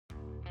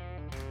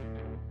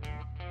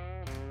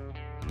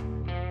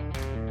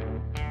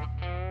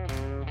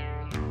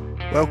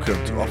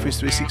Welcome to Office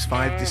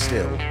 365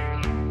 Distill. A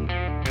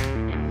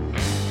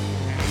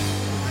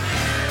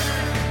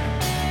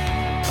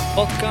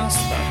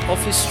podcast about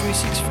Office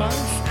 365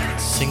 and a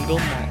single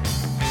man.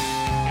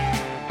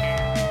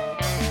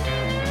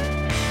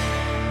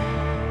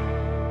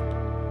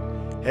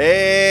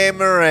 Hey,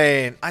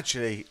 Moraine.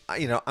 Actually,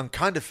 I'm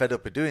kind of fed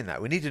up of doing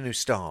that. We need a new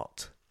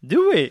start.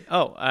 Do we?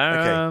 Oh,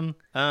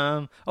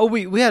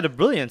 Okay. we had a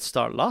brilliant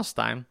start last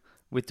time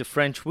with the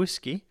French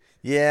whiskey.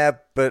 Yeah,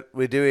 but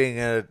we're doing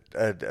a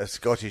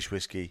Scottish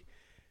whiskey.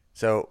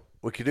 So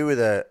we could do with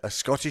a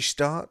Scottish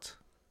start.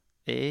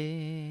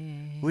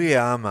 We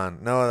are, man.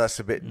 No, that's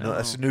a bit... No,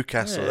 that's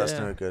Newcastle. Yeah, That's yeah.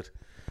 no good.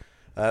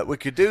 We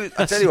could do... I'll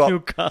That's tell you what.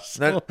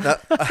 Newcastle. No,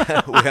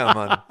 we are,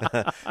 man.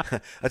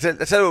 I'll tell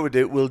you what we'll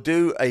do. We'll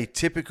do a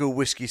typical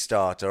whiskey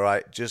start, all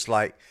right? Just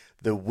like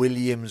the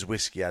Williams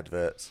whiskey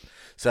adverts.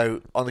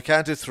 So on the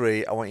count of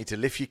three, I want you to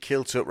lift your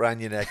kilt up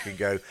round your neck and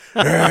go,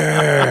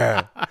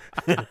 "Arrgh!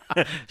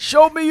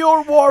 Show me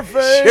your war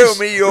face. Show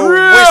me your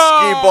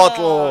whiskey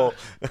bottle."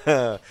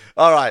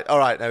 All right.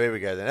 Now here we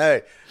go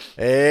then.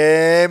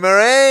 Hey,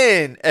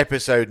 Moraine,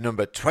 episode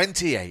number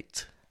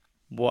 28.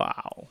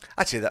 Wow.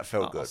 Actually, that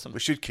felt Awesome. good. We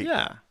should keep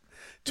Yeah.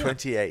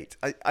 28.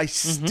 I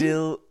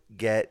still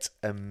get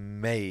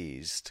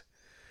amazed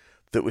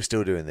that we're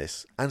still doing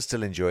this and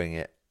still enjoying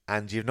it.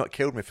 And you've not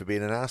killed me for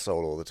being an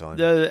asshole all the time.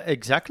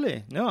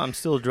 Exactly. No, I'm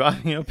still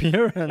driving up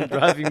here and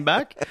driving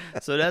back.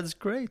 So that's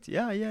great.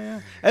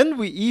 Yeah. And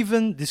we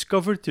even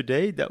discovered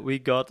today that we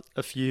got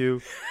a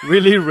few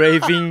really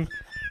raving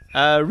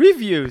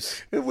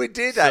reviews. We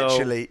did, So-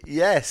 actually.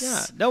 Yes.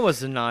 Yeah, that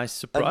was a nice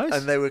surprise.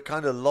 And they were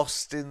kind of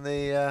lost in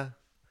the...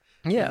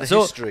 the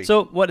so history.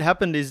 so what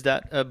happened is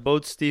that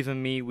both Steve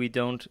and me, we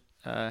don't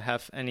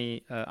have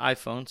any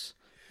iPhones.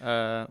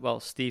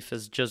 Well, Steve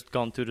has just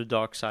gone to the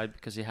dark side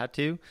because he had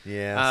to.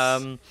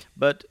 Yes.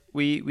 But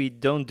we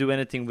don't do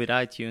anything with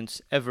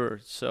iTunes ever,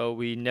 so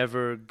we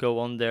never go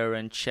on there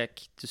and check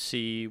to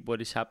see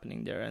what is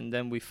happening there. And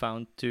then we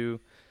found two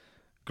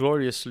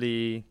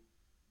gloriously,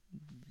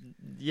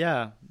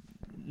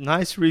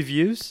 nice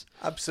reviews.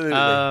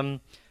 Absolutely.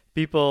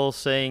 People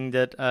saying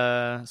that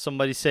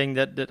somebody saying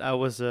that I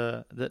was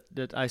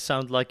that I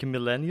sound like a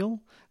millennial.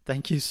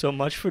 Thank you so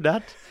much for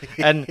that.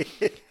 And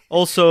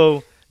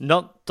also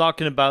not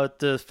talking about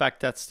the fact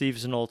that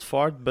Steve's an old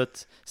fart,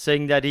 but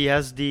saying that he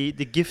has the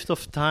gift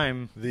of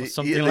time or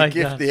something like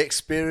that. The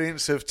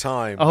experience of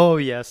time. Oh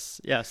yes.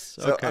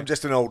 So Okay. I'm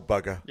just an old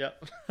bugger. Yeah.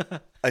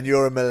 And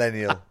you're a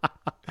millennial.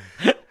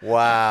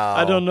 Wow.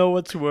 I don't know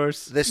what's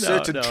worse. There's No,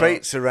 certain no.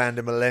 traits around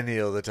a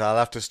millennial that I'll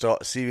have to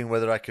start seeing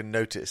whether I can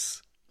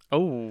notice.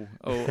 Oh.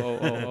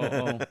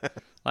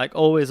 Like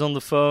always on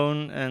the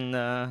phone and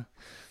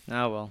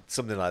well.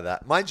 Something like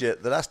that. Mind you,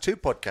 the last two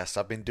podcasts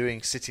I've been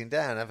doing sitting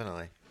down, haven't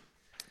I?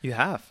 You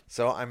have.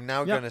 So I'm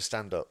now Yeah. going to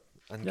stand up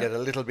and Yeah. get a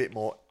little bit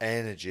more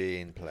energy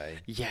in play.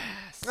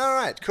 Yes. All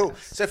right, cool.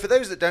 So for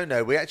those that don't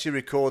know, we actually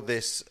record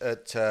this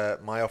at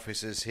my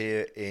offices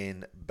here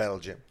in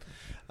Belgium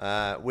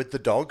with the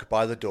dog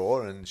by the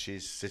door, and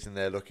she's sitting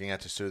there looking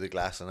at us through the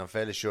glass, and I'm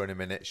fairly sure in a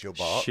minute she'll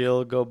bark.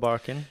 She'll go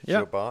barking. Yeah.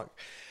 She'll bark.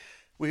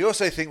 We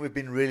also think we've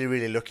been really,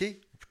 really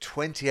lucky.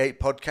 28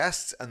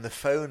 podcasts, and the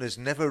phone has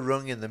never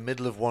rung in the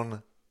middle of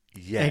one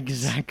yet.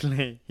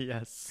 Exactly.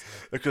 Yes.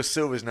 Because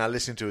Silver's now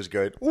listening to us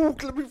going, "Oh,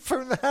 let me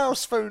phone the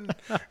house phone."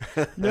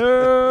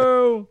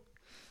 No.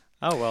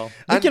 Oh well.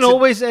 We And can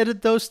always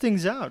edit those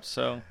things out.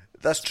 So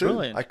That's true.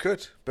 brilliant. I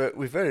could, but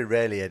we very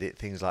rarely edit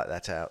things like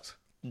that out.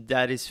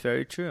 that is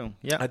very true.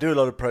 Yeah. I do a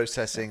lot of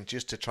processing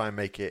just to try and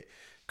make it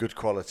good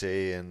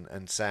quality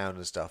and sound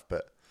and stuff,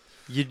 but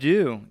You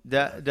do.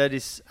 That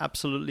is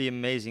absolutely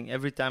amazing.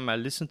 Every time I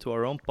listen to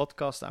our own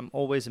podcast, I'm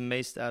always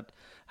amazed at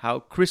how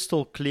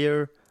crystal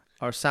clear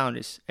our sound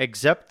is.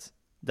 Except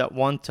that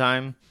one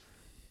time,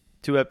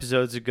 2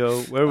 episodes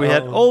ago, where we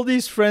had all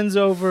these friends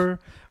over,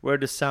 where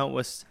the sound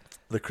was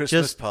the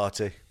Christmas Just-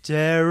 party.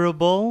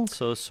 terrible.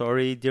 So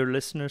sorry, dear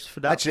listeners, for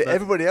that. Actually, but-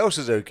 everybody else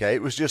was okay.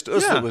 It was just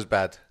us Yeah. that was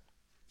bad.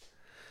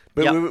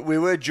 But Yeah. we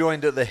were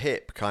joined at the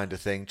hip kind of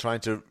thing, trying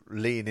to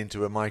lean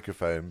into a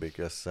microphone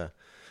because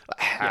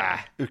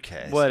who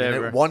cares?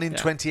 Whatever. 1 in Yeah.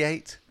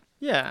 28?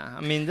 Yeah,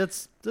 I mean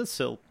that's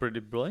still pretty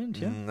brilliant.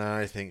 Yeah. No,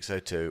 I think so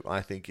too.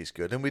 I think it's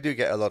good, and we do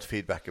get a lot of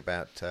feedback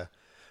about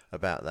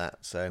that.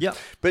 So, Yeah.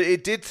 But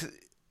it did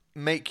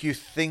make you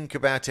think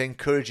about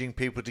encouraging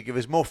people to give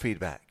us more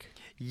feedback.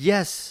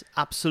 Yes,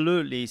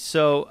 absolutely.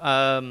 So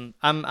I'm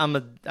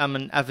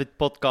an avid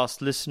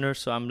podcast listener,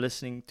 so I'm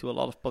listening to a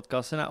lot of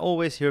podcasts, and I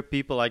always hear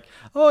people like,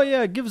 "Oh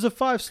yeah, give us a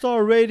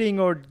 5-star rating,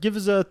 or give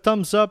us a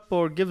thumbs up,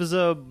 or give us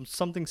a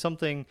something."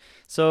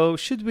 So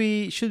should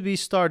we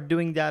start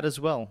doing that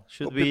as well?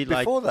 Should But we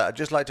like? before that, I'd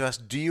just like to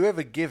ask: do you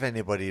ever give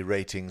anybody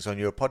ratings on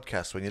your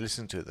podcast when you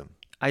listen to them?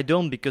 I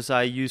don't, because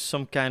I use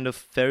some kind of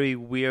very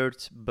weird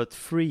but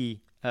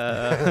free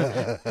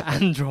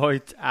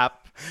Android app.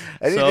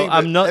 Anything So that-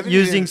 I'm not everything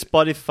using is-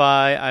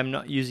 Spotify. I'm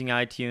not using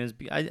iTunes.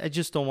 I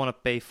just don't want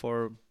to pay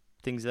for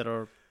things that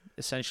are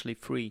essentially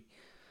free.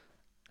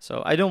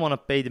 So I don't want to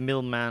pay the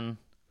middleman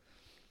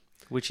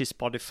which is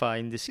Spotify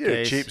in this You're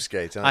a case.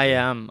 cheapskate, aren't I you?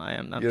 am.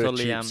 I You're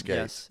totally a am. cheapskate.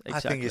 Yes,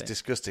 exactly. I think it's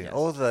disgusting. Yes.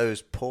 All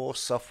those poor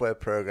software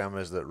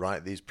programmers that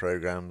write these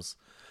programs,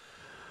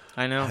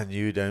 I know. and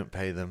you don't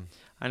pay them.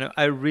 I know.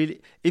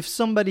 If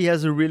somebody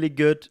has a really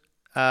good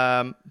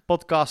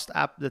podcast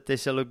app that they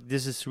say, look,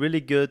 this is really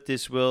good.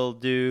 This will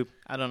do,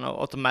 I don't know,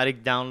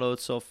 automatic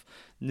downloads of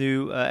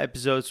new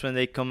episodes when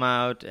they come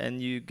out,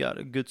 and you got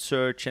a good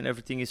search and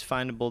everything is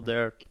findable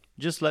there.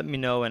 Just let me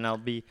know, and I'll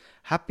be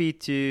happy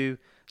to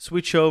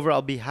switch over.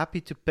 I'll be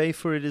happy to pay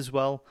for it as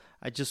well.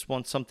 I just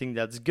want something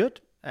that's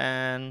good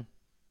and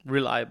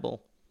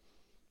reliable,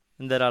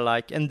 and that I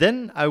like. And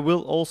then I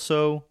will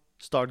also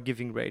start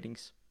giving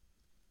ratings.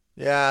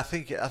 Yeah, I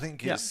think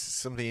it's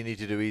something you need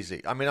to do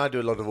easily. I mean, I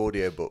do a lot of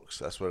audiobooks.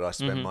 That's where I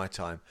spend my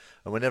time.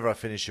 And whenever I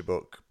finish a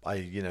book,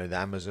 the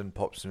Amazon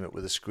pops me up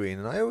with a screen,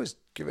 and I always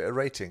give it a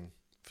rating.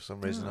 For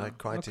some reason, I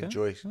quite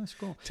enjoy That's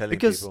cool. telling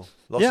people.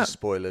 Lots yeah. of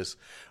spoilers.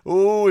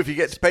 Oh, if you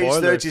get to page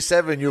Spoilers.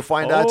 37, you'll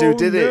find out who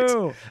did it.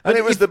 No. And But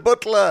it was the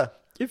butler.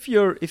 If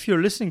you're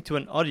listening to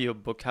an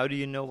audiobook, how do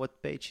you know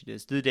what page it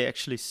is? Do they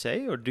actually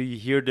say, or do you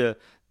hear the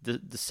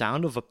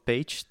sound of a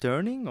page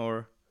turning,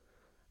 or?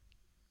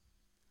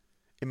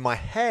 In my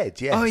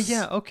head, yes. Oh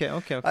yeah,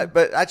 okay.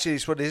 But actually,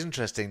 it's what is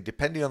interesting.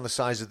 Depending on the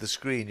size of the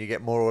screen, you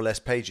get more or less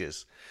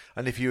pages.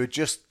 And if you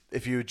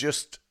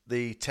adjust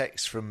the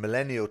text from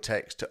millennial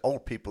text to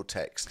old people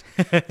text,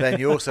 then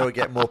you also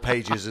get more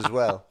pages as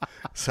well.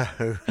 So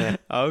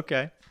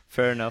Okay,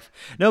 fair enough.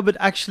 No, but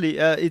actually,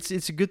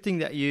 it's a good thing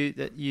that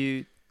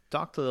you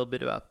talked a little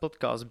bit about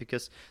podcasts,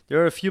 because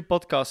there are a few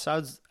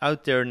podcasts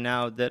out there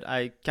now that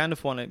I kind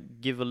of want to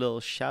give a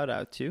little shout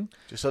out to.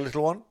 just a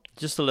little one.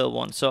 Just a little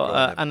one. So Go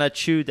on, then. Anna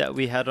Chu, that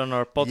we had on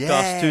our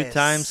podcast 2 Yes.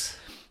 times,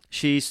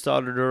 she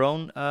started her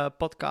own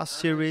podcast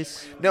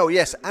series. No,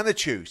 yes, Anna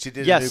Chu. She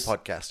did Yes. a new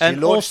podcast. She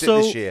And launched also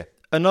it this year.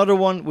 Another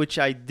one which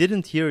I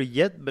didn't hear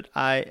yet, but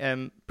I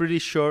am pretty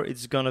sure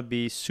it's gonna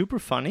be super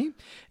funny.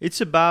 It's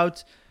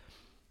about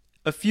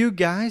a few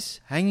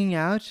guys hanging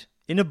out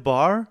in a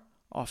bar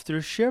after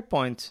a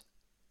SharePoint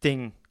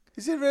thing.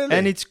 Is it really?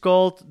 And it's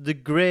called the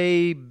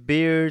Grey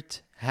Beard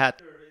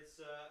Hat.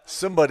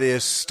 Somebody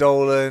has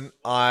stolen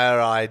our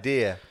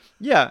idea.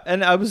 Yeah,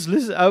 and I was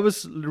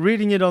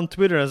reading it on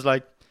Twitter, and I was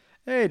like,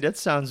 hey, that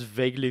sounds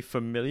vaguely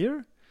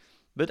familiar.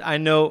 But I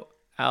know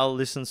Al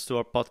listens to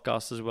our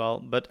podcast as well,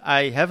 but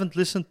I haven't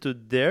listened to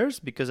theirs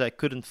because I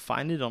couldn't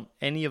find it on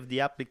any of the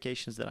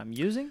applications that I'm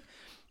using.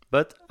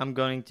 But I'm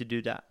going to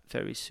do that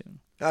very soon.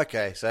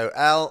 Okay, so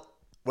Al,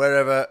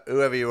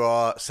 whoever you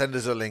are, send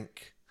us a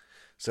link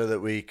so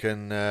that we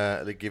can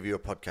give you a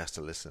podcast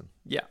to listen.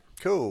 Yeah.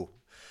 Cool.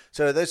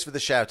 So those for the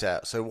shout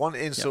out. So one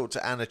insult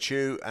to Anna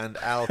Chu and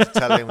Al to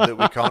tell him that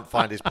we can't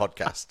find his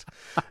podcast.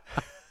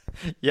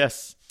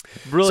 Yes.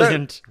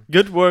 Brilliant.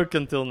 Good work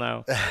until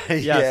now.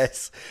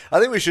 Yes. I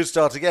think we should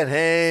start again.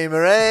 Hey,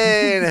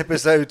 Moraine,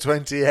 episode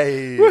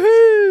 28.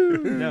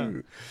 Woohoo!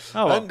 No.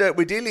 Oh, well. And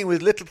we're dealing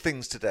with little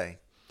things today.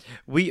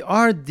 We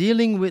are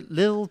dealing with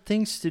little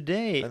things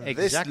today. And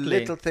exactly. this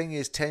little thing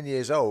is 10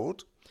 years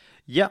old.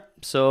 Yeah.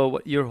 So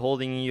what you're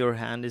holding in your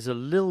hand is a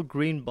little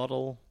green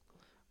bottle,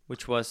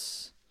 which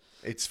was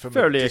It's from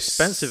fairly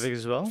expensive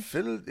as well.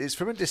 It's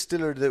from a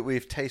distillery that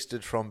we've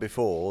tasted from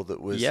before that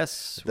was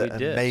Yes, we that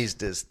did.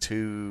 amazed us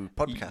 2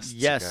 podcasts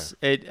Yes, ago.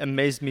 it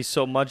amazed me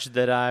so much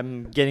that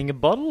I'm getting a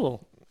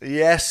bottle.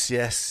 Yes.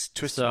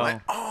 Twisted So-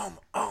 my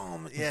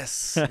arm.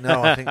 Yes.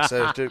 No, I think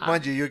so.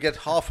 Mind you, you get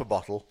half a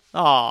bottle.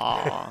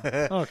 Ah,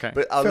 okay.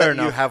 But I'll Fair let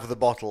enough. you have the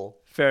bottle.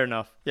 Fair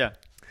enough. Yeah.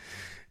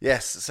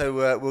 Yes,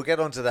 so we'll get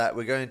on to that.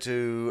 We're going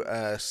to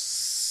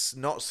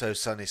not so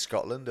sunny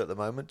Scotland at the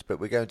moment, but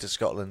we're going to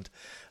Scotland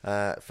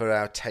for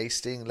our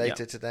tasting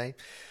later today.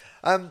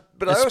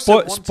 But I also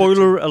wanted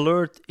spoiler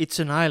alert: it's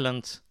an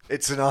island.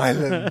 It's an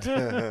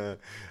island.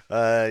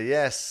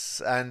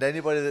 Yes, and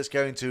anybody that's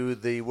going to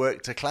the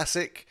Workter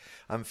Classic,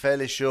 I'm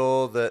fairly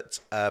sure that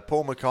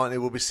Paul McCartney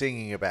will be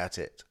singing about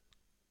it.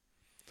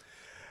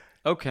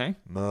 Okay.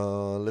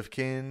 Mull of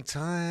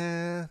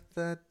Kintyre.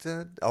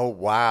 Oh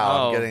wow!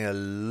 Oh. I'm getting a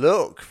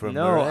look from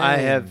No, I Moraine.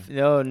 have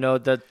no.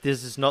 That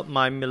this is not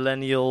my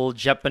millennial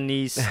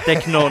Japanese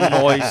techno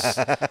noise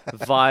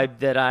vibe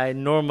that I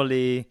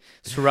normally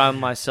surround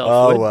myself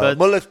Oh with. well, But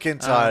Mull of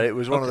Kintyre. It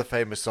was one of okay. the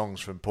famous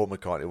songs from Paul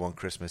McCartney one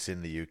Christmas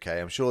in the UK.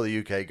 I'm sure the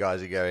UK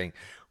guys are going,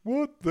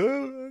 "What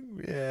the?"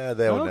 Yeah,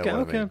 they all know what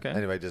I mean. Okay.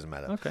 Anyway, it doesn't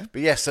matter. Okay.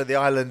 But yes, so the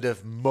island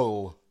of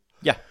Mull.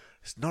 Yeah.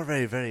 It's not a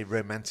very, very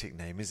romantic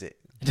name, is it?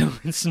 No,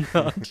 it's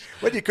not.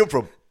 Where do you come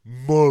from?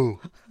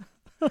 Mull.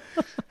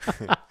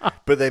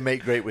 But they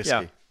make great whiskey.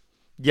 Yeah.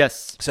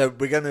 Yes. So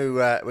we're going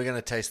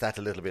to taste that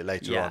a little bit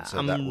later Yeah, on. So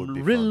I'm that would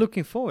be really fun.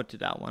 looking forward to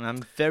that one.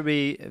 I'm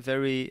very,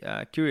 very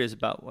curious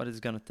about what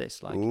it's going to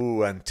taste like.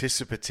 Ooh,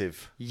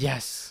 anticipative.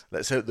 Yes.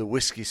 Let's hope the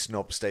whiskey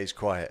snob stays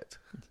quiet.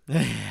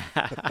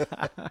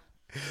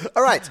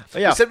 All right.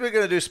 Yeah. We said we were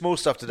going to do small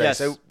stuff today.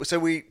 Yes. So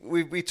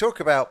we talk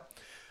about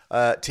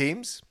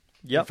teams.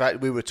 In Yep. fact,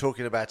 we were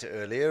talking about it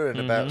earlier and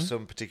about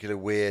some particular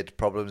weird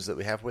problems that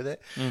we have with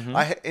it.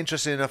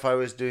 Interestingly enough, I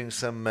was doing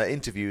some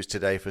interviews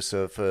today for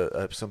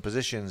some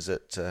positions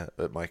at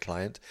my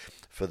client,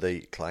 for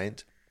the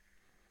client,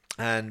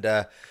 and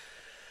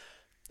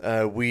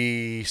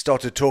we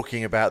started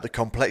talking about the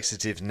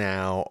complexities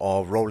now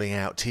of rolling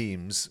out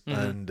Teams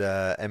and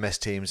MS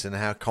Teams and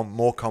how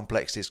more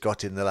complex it's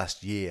got in the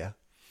last year.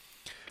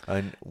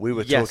 And we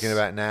were talking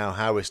about now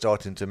how we're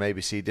starting to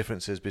maybe see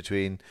differences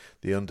between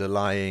the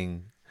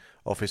underlying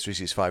Office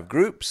 365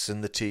 groups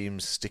and the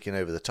teams sticking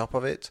over the top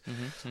of it.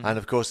 And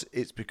of course,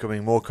 it's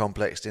becoming more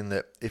complex in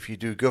that if you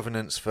do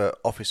governance for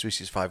Office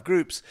 365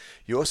 groups,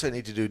 you also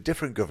need to do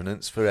different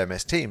governance for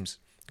MS Teams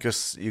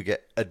because you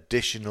get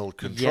additional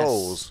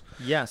controls.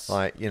 Yes.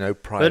 Like,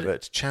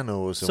 private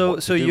channels and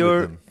what so to do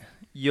with them.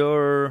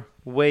 your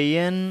way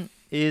in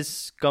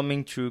is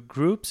coming through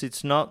groups.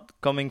 It's not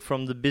coming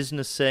from the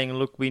business saying,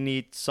 look, we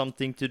need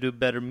something to do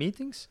better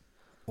meetings.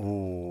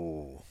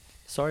 Ooh.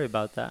 Sorry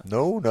about that.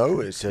 No,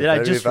 it's a Did very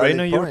I just valid rain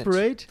on your point.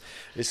 parade?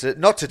 It's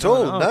not at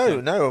all. okay.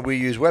 No. We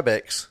use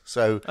WebEx,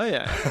 so Oh,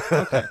 yeah.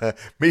 Okay.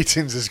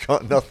 meetings has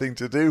got nothing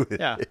to do with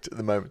Yeah. it at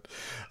the moment.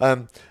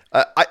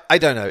 I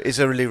don't know. It's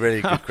a really,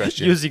 really good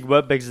question. Using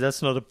WebEx,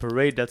 that's not a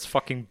parade. That's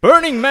fucking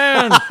Burning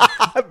Man.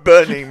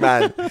 Burning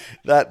Man.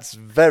 That's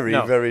very,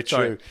 No, very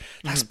sorry. true.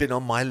 That's been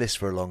on my list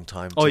for a long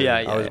time. Oh, too. yeah,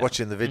 I was yeah.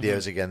 watching the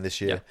videos again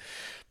this year. Yeah.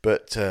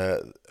 But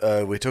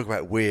we talk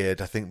about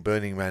weird. I think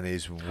Burning Man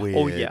is weird.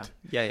 Oh,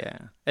 yeah.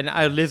 And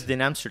I lived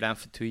in Amsterdam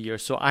for 2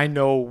 years, so I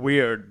know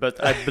weird,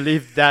 but I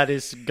believe that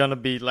is going to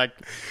be like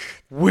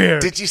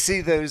weird. Did you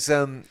see those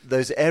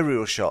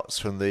aerial shots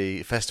from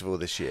the festival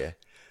this year?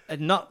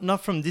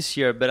 Not from this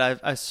year, but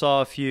I saw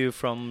a few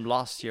from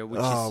last year,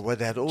 which is where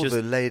they had all just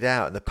the laid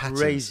out and the patterns.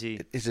 crazy.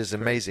 It is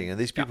amazing, and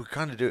these people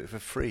kind of do it for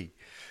free.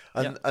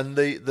 And Yeah. and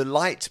the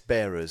light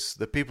bearers,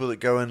 the people that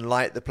go and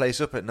light the place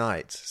up at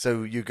night.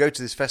 So you go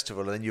to this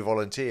festival and then you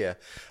volunteer,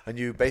 and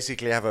you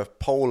basically have a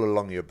pole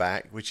along your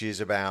back, which is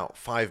about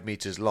 5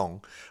 meters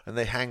long, and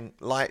they hang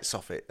lights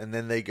off it, and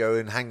then they go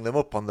and hang them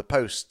up on the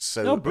posts.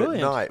 So Oh, at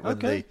brilliant. night, when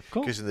Okay,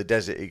 cool. because in the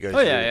desert it goes. Oh,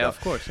 really yeah, dark.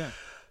 of course, yeah.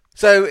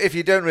 So if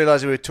you don't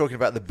realise, we were talking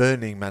about the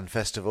Burning Man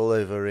Festival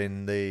over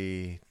in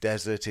the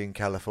desert in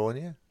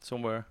California.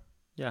 Somewhere,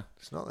 yeah.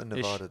 It's not the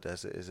Nevada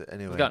desert, is it?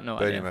 Anyway, I've got no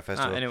Burning idea. Man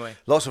Festival. Anyway.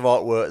 Lots of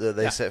artwork that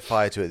they Yeah. set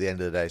fire to at the end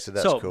of the day, so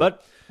that's cool.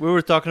 But we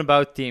were talking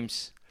about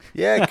Teams.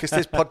 Yeah, because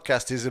this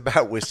podcast is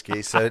about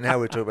whiskey, so now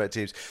we're talking about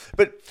Teams.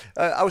 But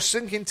I was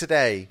thinking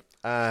today,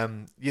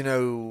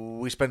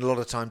 we spend a lot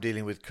of time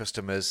dealing with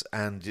customers,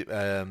 and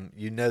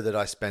you know that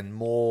I spend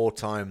more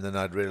time than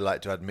I'd really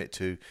like to admit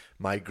to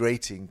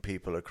migrating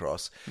people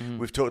across.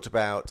 We've talked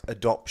about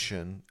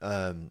adoption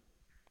and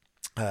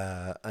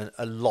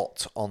a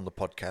lot on the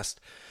podcast.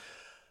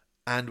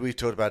 And we've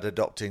talked about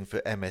adopting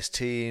for MS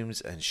Teams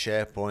and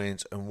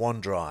SharePoint and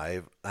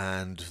OneDrive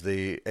and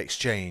the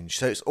Exchange.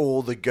 So it's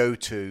all the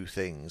go-to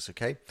things,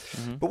 okay?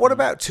 But what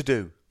about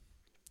To-Do?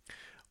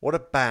 What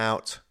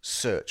about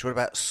Search? What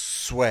about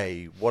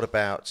Sway? What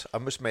about, I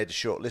just made a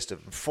short list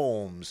of them,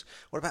 Forms.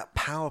 What about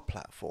Power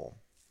Platform?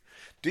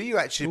 Do you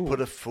actually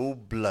put a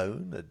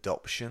full-blown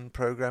adoption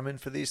program in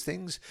for these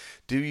things?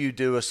 Do you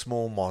do a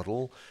small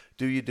model?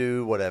 Do you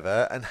do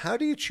whatever? And how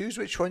do you choose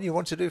which one you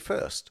want to do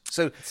first?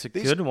 So It's a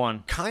these good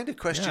one. kind of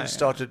questions Yeah.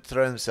 started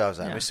throwing themselves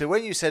at Yeah. me. So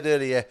when you said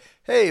earlier,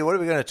 hey, what are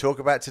we going to talk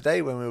about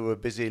today, when we were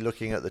busy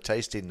looking at the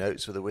tasting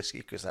notes for the whiskey,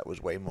 because that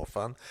was way more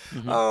fun.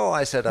 Oh,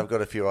 I said, I've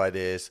got a few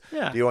ideas.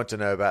 Yeah. Do you want to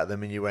know about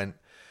them? And you went,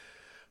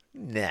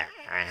 nah.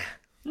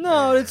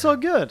 No, it's all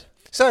good.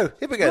 So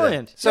here we go. Then.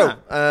 Brilliant.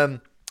 So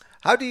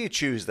how do you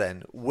choose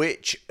then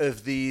which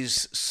of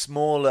these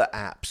smaller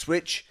apps,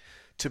 which,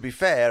 to be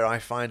fair, I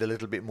find a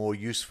little bit more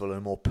useful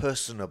and more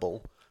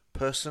personable.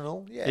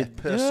 Personal? Yeah,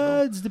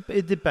 personal.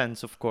 It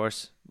depends, of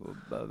course,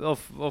 of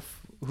who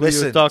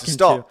Listen, you're talking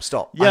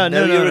stop. to. Yeah, I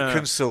know no, you're no, a no.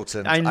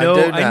 consultant. I know,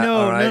 do that,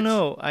 all right?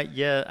 no. I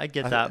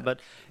get that,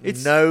 but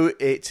it's No,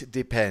 it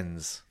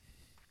depends.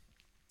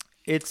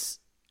 it's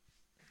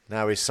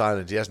Now he's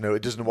silent. He doesn't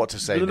know what to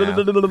say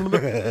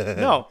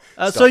now.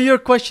 no. So your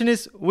question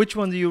is, which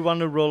one do you want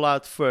to roll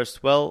out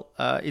first? Well,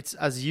 it's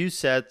as you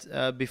said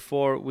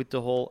before with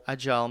the whole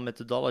agile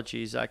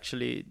methodologies.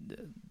 Actually,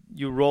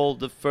 you roll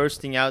the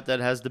first thing out that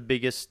has the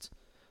biggest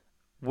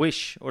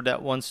wish or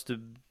that wants to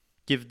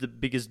give the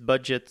biggest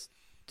budget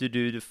to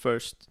do the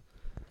first,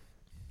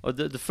 or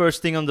the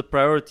first thing on the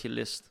priority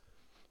list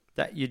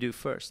that you do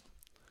first.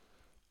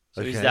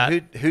 So is that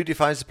who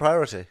defines the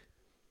priority?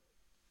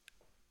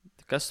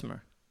 the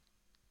customer?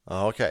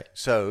 Oh, okay,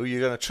 so you're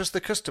going to trust the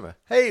customer.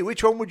 Hey,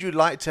 which one would you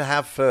like to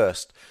have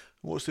first?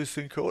 What's this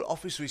thing called?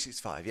 Office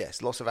 365.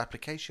 Yes, lots of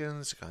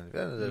applications. Kind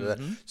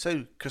of.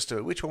 So,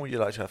 customer, which one would you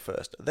like to have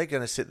first? They're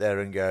going to sit there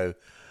and go,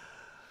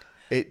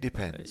 it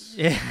depends.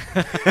 Yeah.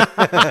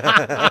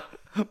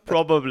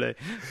 Probably.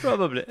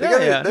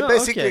 They're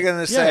basically going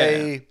to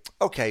say, Yeah.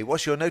 okay,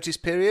 what's your notice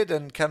period,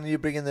 and can you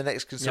bring in the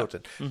next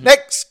consultant?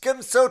 Next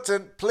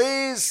consultant,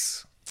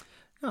 please.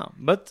 No,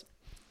 but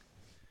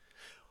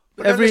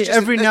Well, no,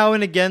 every now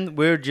and again,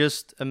 we're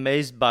just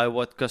amazed by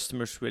what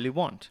customers really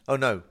want. Oh,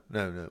 no.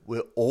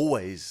 We're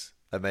always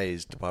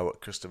amazed by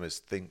what customers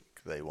think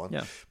they want.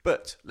 Yeah.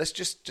 But let's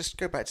just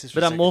go back to this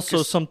for But a I'm second, also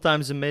 'cause-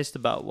 sometimes amazed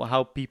about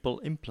how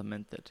people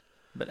implement it.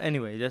 But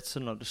anyway, that's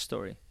another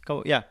story.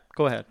 Go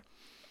ahead.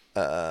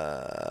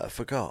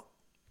 Forgot.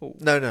 Oh.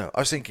 No. I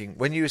was thinking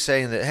when you were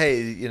saying that,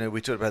 hey,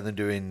 we talked about them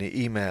doing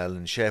the email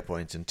and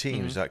SharePoint and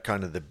Teams, like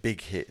kind of the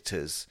big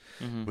hitters,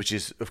 which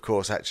is, of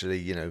course,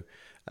 actually,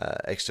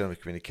 external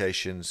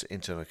communications,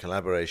 internal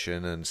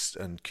collaboration,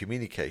 and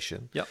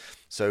communication. Yep.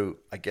 So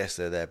I guess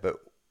they're there. But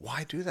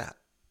why do that?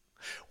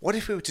 What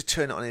if we were to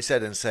turn it on its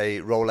head and say,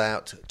 roll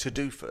out to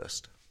do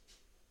first?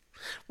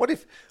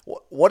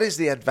 What is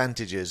the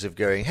advantages of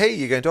going, hey,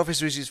 you're going to Office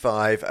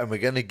 365 and we're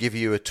going to give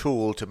you a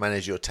tool to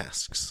manage your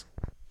tasks?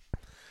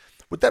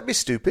 Would that be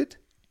stupid?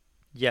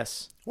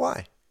 Yes,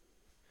 Why?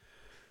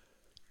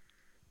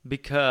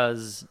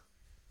 because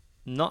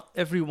not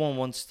everyone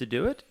wants to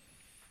do it.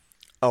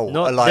 Oh,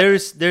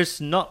 There's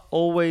not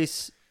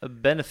always a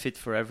benefit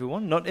for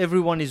everyone. Not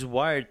everyone is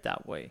wired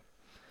that way.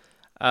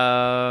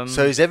 So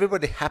is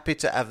everybody happy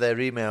to have their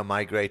email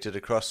migrated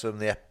across from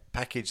the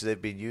package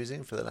they've been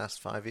using for the last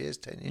 5 years,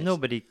 10 years?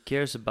 Nobody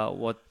cares about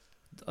what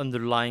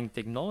underlying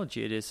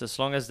technology it is. As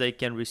long as they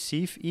can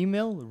receive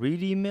email,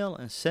 read email,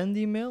 and send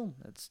email,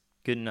 that's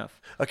good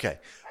enough. Okay,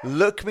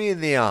 look me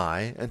in the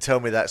eye and tell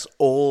me that's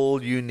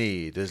all you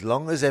need. As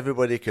long as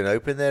everybody can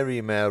open their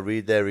email,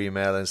 read their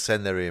email, and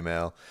send their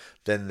email,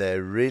 then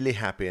they're really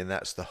happy, and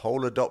that's the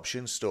whole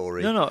adoption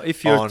story. No.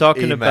 If you're on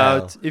talking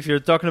email.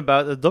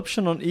 about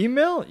adoption on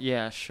email,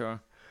 yeah,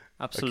 sure,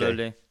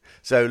 absolutely. Okay.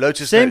 So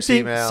Lotus Notes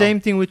email. Same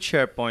thing with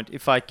SharePoint.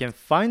 If I can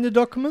find a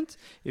document,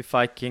 if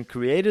I can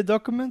create a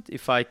document,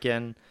 if I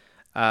can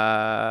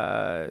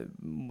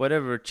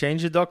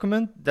change a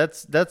document,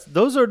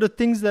 those are the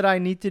things that I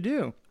need to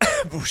do.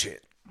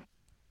 Bullshit.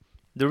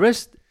 The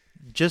rest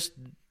just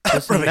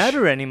doesn't Rubbish.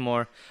 matter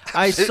anymore.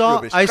 Absolute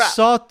rubbish. I Crap.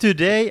 saw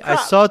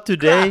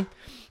today.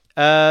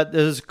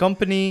 There's a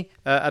company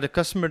at a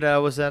customer that I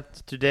was at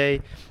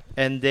today,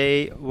 and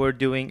they were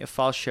doing a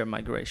file share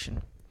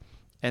migration.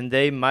 And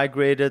they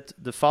migrated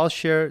the file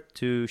share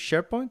to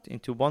SharePoint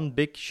into one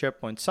big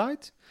SharePoint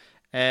site.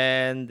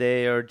 And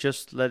they are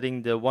just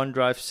letting the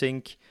OneDrive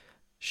sync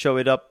show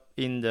it up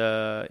in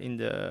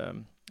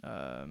the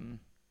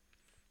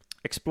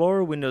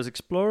Explorer, Windows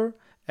Explorer.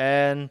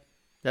 And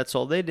that's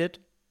all they did.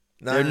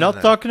 They're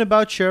not talking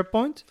about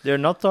SharePoint. They're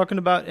not talking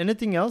about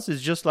anything else.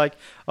 It's just like,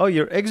 oh,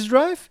 your X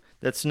drive,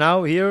 that's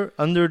now here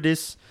under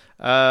this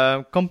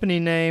company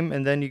name.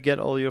 And then you get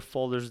all your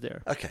folders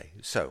there. Okay,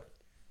 so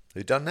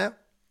you done now?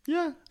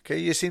 Yeah. Okay,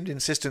 you seemed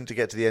insistent to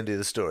get to the end of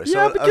the story.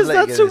 Yeah, so because I'll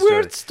let you that's get a into the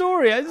weird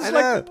story. I just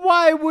know.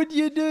 why would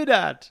you do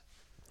that?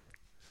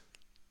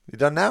 You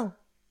done now?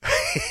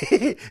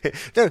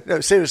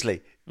 No,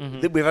 seriously.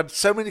 We've had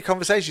so many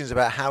conversations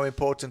about how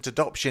important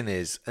adoption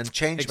is and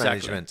change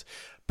management.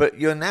 But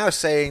you're now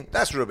saying,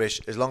 that's rubbish.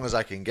 As long as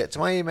I can get to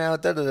my email,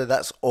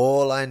 that's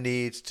all I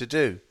need to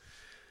do.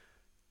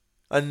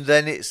 And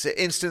then it's an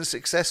instant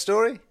success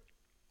story?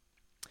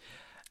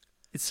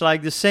 It's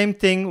like the same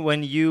thing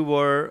when you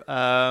were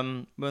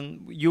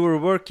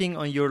working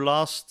on your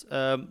last,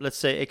 let's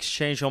say,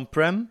 Exchange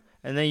on-prem,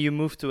 and then you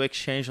moved to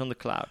Exchange on the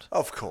cloud.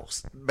 Of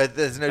course. But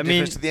there's no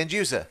difference to the end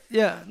user.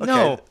 Yeah, Okay.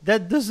 no,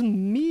 that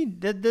doesn't mean,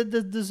 that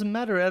doesn't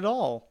matter at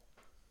all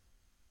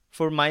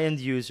for my end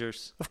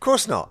users. Of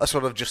course not. That's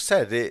what I've just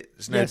said.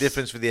 It's no Yes.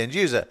 difference for the end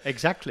user.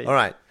 Exactly. All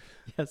right.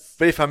 Yes.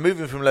 But if I'm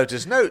moving from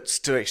Lotus Notes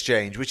to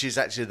Exchange, which is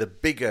actually the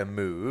bigger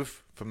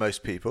move for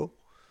most people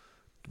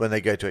when they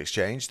go to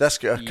Exchange,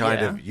 that's a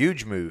kind of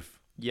huge move.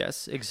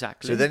 Yes,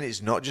 exactly. So then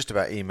it's not just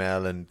about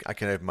email and I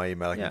can open my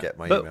email, I can get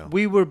my but email.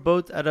 We were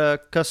both at a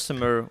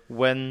customer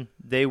when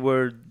they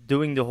were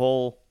doing the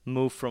whole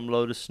move from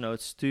Lotus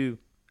Notes to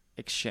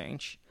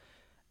Exchange.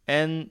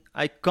 And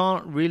I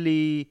can't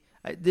really...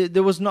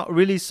 There was not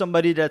really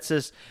somebody that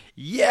says,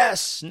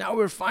 yes, now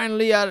we're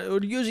finally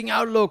we're using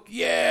Outlook.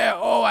 Yeah,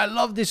 oh, I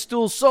love this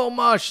tool so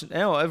much.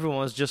 No,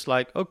 everyone's just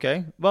like,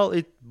 okay, well,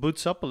 it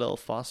boots up a little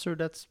faster.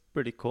 That's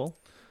pretty cool.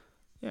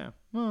 Yeah.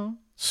 Oh.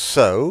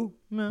 So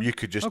Yeah. you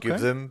could just Okay.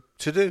 give them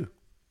to do.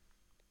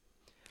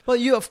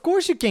 Well, of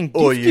course you can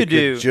Or give you to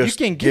do. could just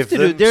You can give give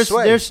to do. them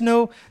sway.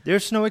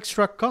 There's no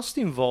extra cost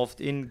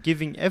involved in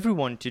giving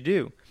everyone to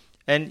do.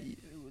 And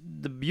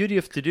the beauty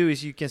of to do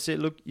is you can say,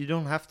 look, you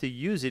don't have to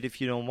use it if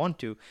you don't want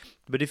to.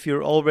 But if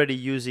you're already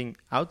using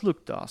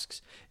Outlook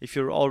tasks, if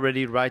you're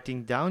already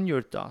writing down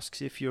your tasks,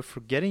 if you're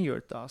forgetting your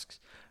tasks,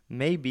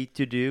 maybe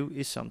to do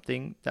is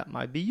something that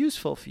might be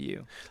useful for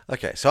you.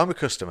 Okay, so I'm a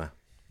customer.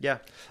 Yeah.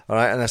 All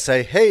right, and I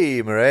say,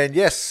 hey, Moraine,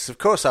 yes, of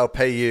course I'll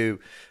pay you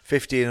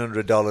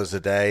 $1,500 a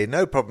day,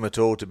 no problem at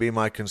all, to be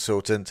my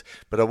consultant,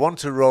 but I want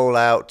to roll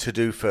out to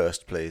do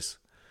first, please.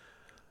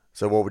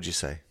 So what would you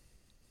say?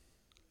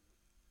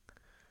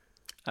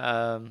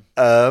 Wow.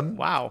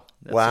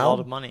 That's Wow. a lot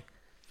of money.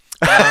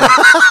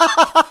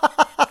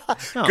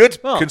 No, Good,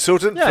 well,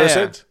 consultant, yeah,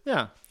 first.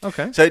 yeah.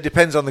 Okay. So it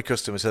depends on the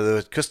customer. So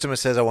the customer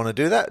says, I want to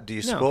do that. Do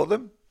you No. support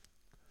them?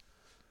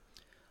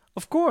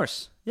 Of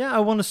course. Yeah, I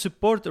want to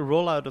support the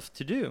rollout of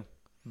To-Do,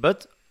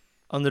 but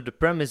under the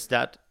premise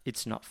that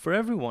it's not for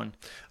everyone.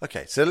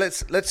 Okay, so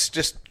let's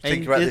just think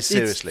And about it- this it's-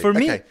 seriously. For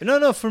Okay. me,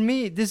 no, for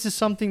me, this is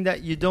something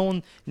that you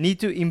don't need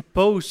to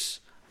impose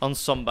on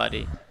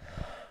somebody.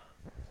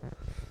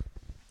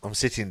 I'm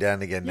sitting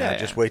down again now, Yeah,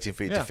 just yeah. waiting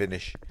for you to Yeah.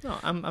 finish. No,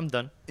 I'm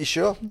done. You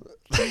sure?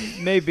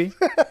 Maybe.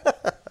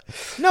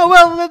 No,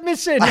 well, let me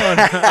say no.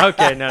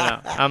 Okay,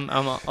 no. I'm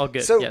all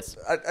good. So, Yes.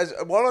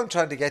 what I'm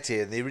trying to get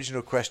here, the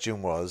original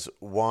question was,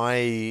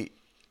 why?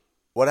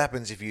 What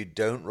happens if you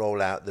don't roll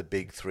out the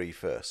big three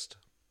first?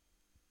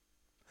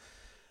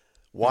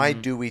 Why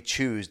do we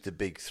choose the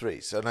big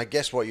three? So, and I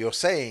guess what you're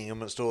saying,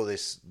 amongst all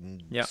this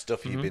Yeah.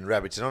 stuff you've been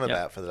rabbiting on Yeah.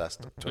 about for the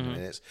last 20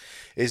 minutes,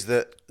 is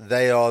that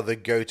they are the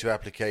go-to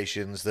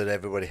applications that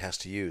everybody has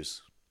to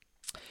use.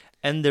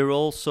 And they're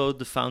also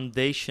the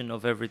foundation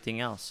of everything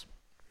else.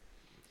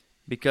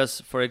 Because,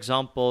 for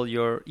example,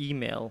 your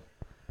email,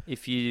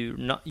 if you're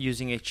not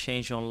using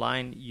Exchange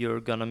Online,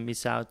 you're going to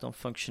miss out on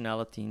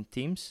functionality in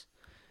Teams.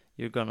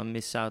 You're going to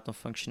miss out on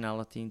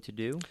functionality in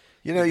To-Do.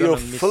 You know, You're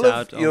gonna miss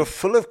out on- you're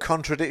full of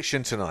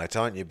contradiction tonight,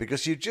 aren't you?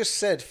 Because you just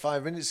said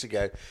 5 minutes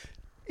ago,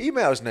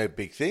 email is no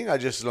big thing.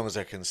 As long as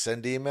I can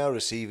send email,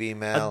 receive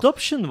email.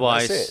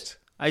 Adoption-wise, That's it.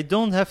 I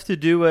don't have to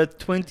do a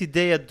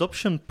 20-day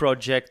adoption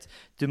project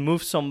to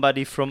move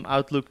somebody from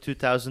Outlook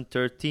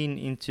 2013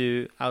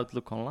 into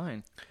Outlook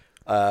Online.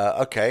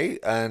 Okay,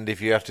 and if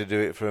you have to do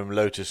it from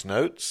Lotus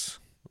Notes,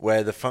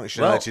 where the functionality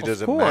Well, of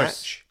doesn't course.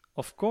 match.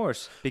 Of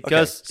course,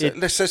 because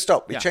okay, so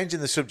stop. We're yeah. changing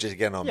the subject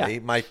again on Yeah. me.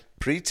 My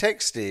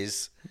pretext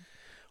is,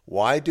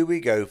 why do we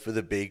go for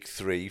the big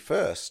three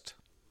first?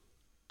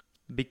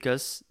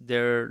 because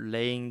they're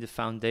laying the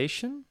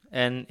foundation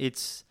and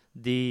it's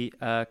the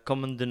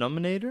common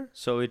denominator,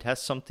 so it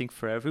has something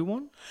for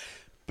everyone.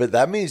 But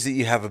that means that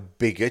you have a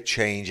bigger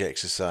change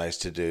exercise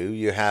to do.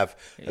 You have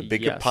a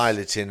bigger Yes.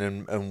 piloting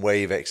and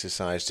wave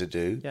exercise to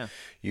do. Yeah.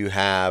 You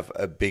have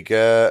a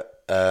bigger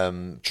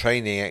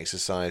training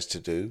exercise to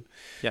do.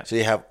 Yeah. So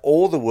you have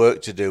all the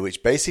work to do,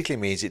 which basically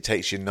means it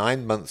takes you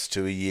 9 months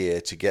to a year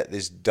to get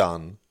this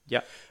done.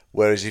 Yeah.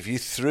 Whereas if you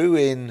threw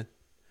in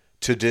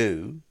To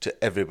Do to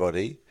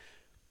everybody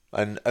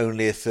and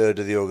only a third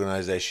of the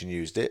organization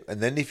used it, and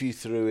then if you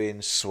threw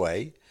in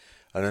Sway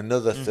and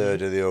another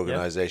third of the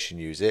organization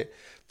use it,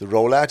 the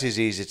rollout is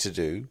easy to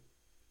do.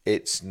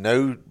 It's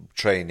no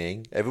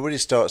training. Everybody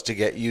starts to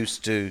get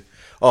used to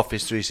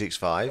Office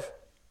 365.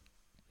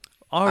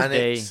 And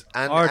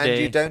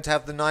you don't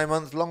have the 9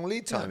 month long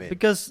lead time in.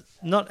 Because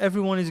not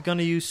everyone is going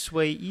to use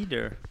Sway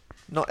either.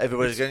 Not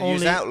everybody's it's going to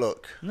use only-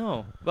 Outlook.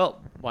 No.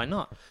 Well, why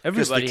not?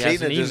 Because the Everybody has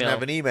cleaner an doesn't email.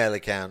 have an email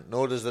account,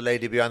 nor does the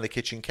lady behind the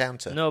kitchen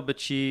counter. No, but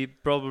she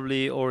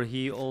probably or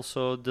he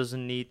also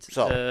doesn't need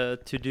So-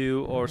 To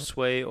Do or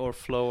Sway or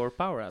Flow or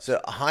Power Apps.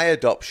 So high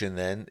adoption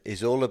then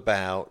is all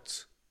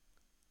about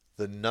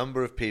the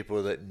number of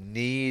people that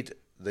need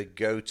the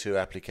go-to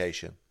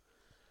application.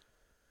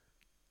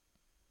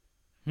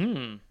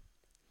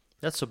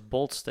 That's a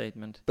bold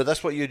statement. But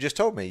that's what you just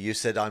told me. You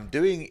said, I'm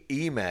doing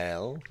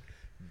email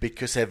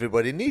because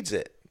everybody needs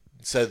it.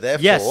 So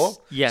therefore,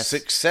 Yes.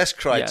 success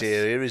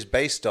criteria is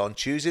based on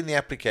choosing the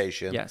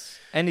application. Yes.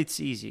 And it's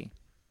easy,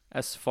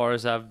 as far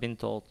as I've been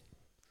told.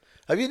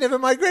 Have you never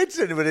migrated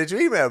anybody to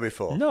email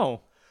before?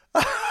 No.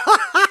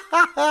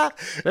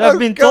 But I've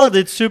been told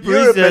it's super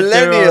You're easy. a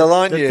millennial,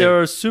 aren't that you? there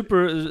are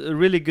super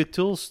really good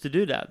tools to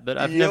do that, but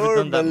I've never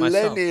done that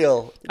myself.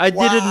 millennial. I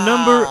did a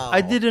number. Wow.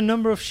 I did a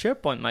number of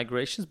SharePoint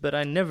migrations, but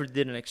I never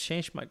did an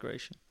Exchange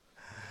migration.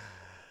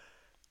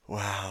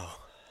 Wow.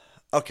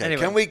 Okay,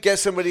 Anyway. can we get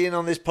somebody in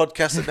on this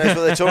podcast that knows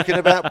what they're talking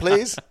about,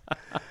 please?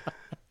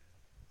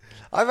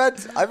 I've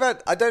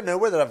had. I don't know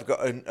whether I've got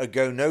a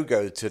go no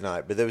go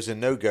tonight, but there was a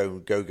no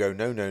go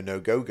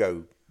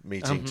no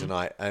meeting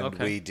tonight, and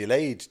Okay. we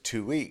delayed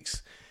 2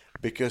 weeks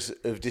because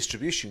of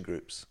distribution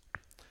groups,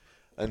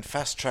 and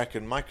Fast Track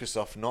and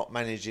Microsoft not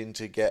managing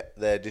to get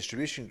their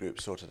distribution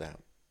groups sorted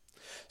out.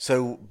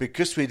 So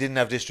because we didn't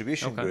have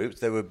distribution Okay. groups,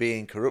 they were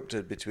being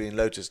corrupted between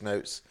Lotus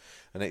Notes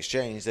and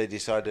Exchange. They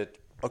decided,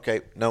 okay,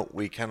 no,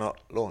 we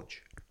cannot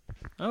launch.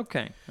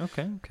 Okay.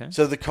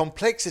 So the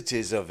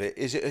complexities of it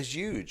is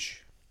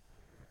huge.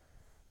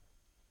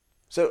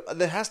 So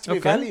there has to be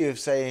Okay. value of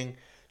saying,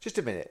 just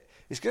a minute,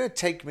 it's going to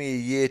take me a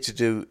year to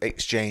do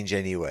Exchange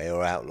anyway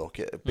or Outlook.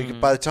 Because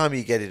by the time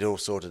you get it all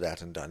sorted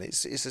out and done,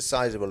 it's a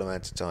sizable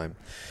amount of time.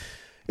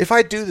 If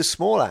I do the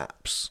small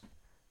apps,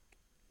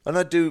 and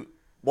I do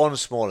one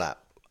small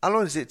app, how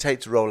long does it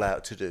take to roll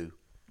out To Do?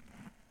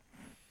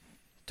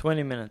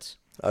 20 minutes.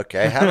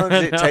 Okay, how long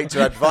does it take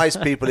to advise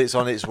people it's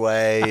on its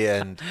way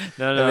and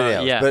No, everything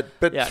else? yeah.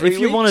 But yeah. 3 if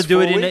you want weeks, to do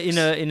 4 it weeks?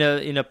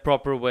 in a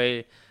proper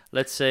way,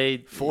 let's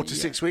say 4 to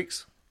 6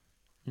 weeks?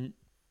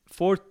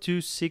 4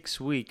 to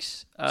 6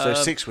 weeks. So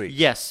 6 weeks?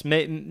 Yes,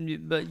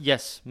 but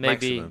yes,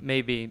 Maximum.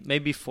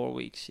 maybe 4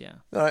 weeks. Yeah,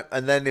 All right,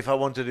 and then if I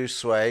want to do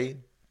Sway,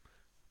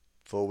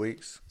 4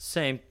 weeks.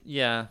 same.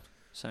 Yeah,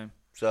 same.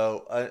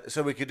 So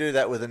we could do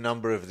that with a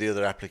number of the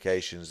other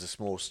applications, the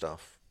small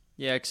stuff.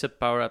 Yeah, except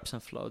Power Apps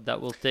and Flow.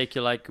 That will take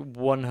you like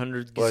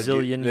 100 Well,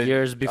 gazillion you-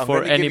 years I'm before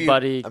gonna give you-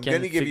 anybody I'm can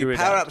going to give figure you it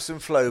Power out. Apps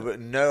and Flow, but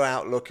no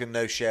Outlook and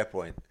no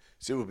SharePoint.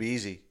 So it will be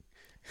easy.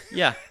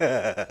 Yeah,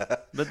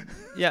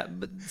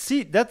 but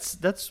see,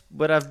 that's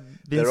what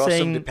I've been There are some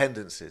saying.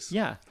 dependencies.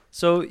 Yeah.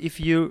 So if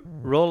you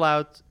roll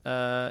out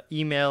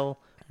email,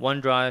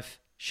 OneDrive,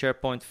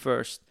 SharePoint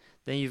first,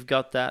 then you've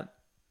got that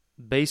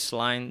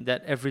baseline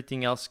that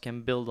everything else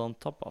can build on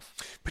top of.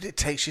 But it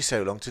takes you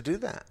so long to do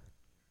that.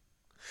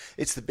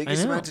 It's the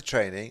biggest amount of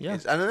training. Yeah.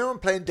 And I know I'm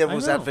playing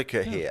devil's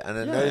advocate here, and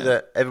I know Yeah.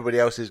 that everybody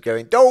else is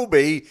going,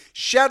 Dolby,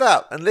 shut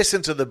up and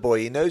listen to the boy.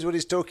 He knows what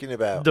he's talking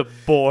about. The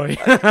boy.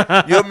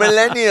 You're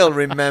millennial,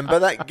 remember?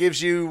 That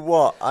gives you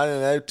what? I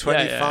don't know,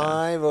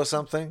 25 or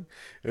something?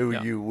 Oh,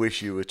 Yeah. you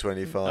wish you were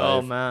 25.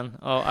 Oh, man.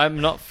 Oh, I'm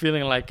not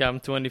feeling like I'm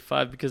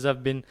 25 because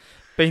I've been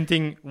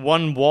painting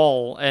one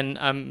wall and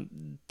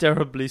I'm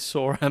terribly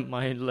sore at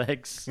my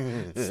legs.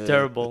 It's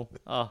terrible.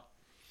 Oh,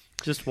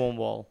 just one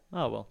wall.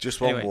 Oh, well.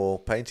 Just one Anyway. wall,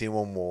 painting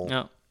one wall.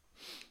 Yeah.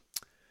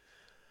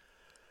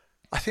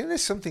 I think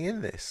there's something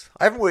in this.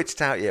 I haven't worked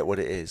it out yet what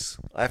it is.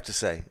 I have to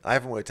say, I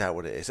haven't worked out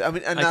what it is. I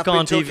mean, and I I've been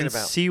can't talking even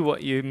about see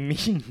what you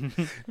mean.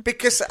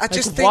 because I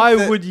just Like, think why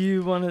that would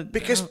you want to?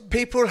 because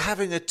people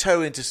having a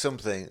toe into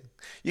something,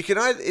 you can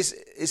either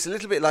it's a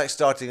little bit like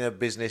starting a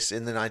business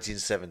in the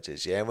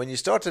 1970s. Yeah, when you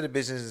started a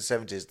business in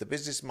the 70s, the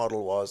business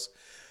model was,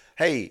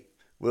 hey,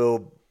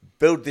 we'll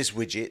build this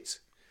widget.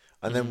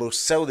 And then we'll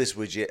sell this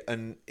widget,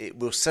 and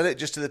we'll sell it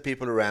just to the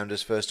people around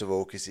us first of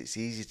all, because it's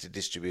easy to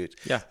distribute.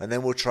 Yeah. And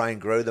then we'll try and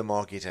grow the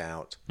market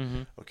out.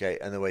 Okay,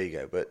 and away you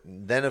go. But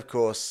then, of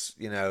course,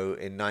 in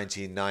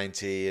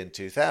 1990 and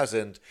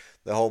 2000,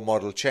 the whole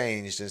model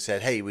changed and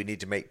said, "Hey, we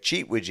need to make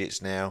cheap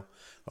widgets now,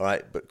 all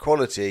right, but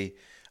quality,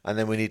 and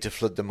then we need to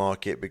flood the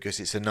market because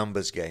it's a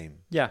numbers game."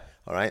 Yeah.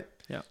 All right.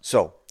 Yeah.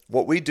 So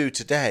what we do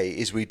today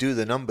is we do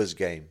the numbers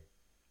game.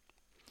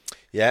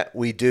 Yeah,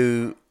 we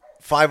do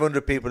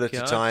 500 people at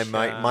a time,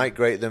 Gotcha.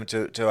 migrate them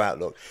to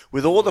Outlook.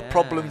 With all the Yeah.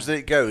 problems that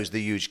it goes, the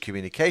huge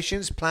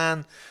communications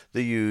plan,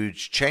 the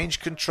huge change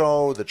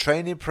control, the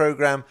training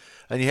program,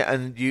 and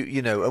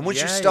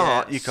once you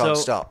start, you can't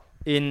So stop.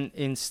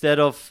 Instead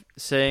of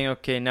saying,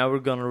 okay, now we're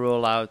gonna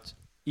roll out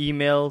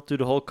email to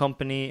the whole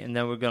company, and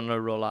then we're gonna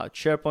roll out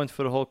SharePoint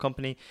for the whole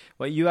company,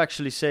 what you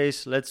actually say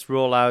is, let's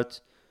roll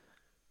out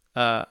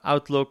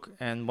Outlook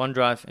and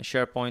OneDrive and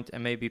SharePoint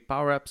and maybe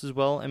Power Apps as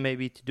well, and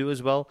maybe To Do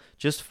as well,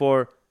 just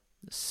for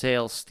the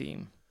sales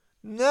team.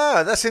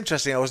 No, that's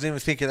interesting. I wasn't even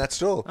thinking that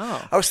at all.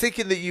 Oh. I was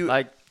thinking that you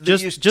Like, that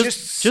just- you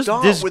just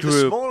start this with the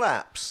group. small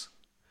apps.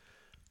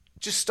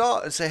 Just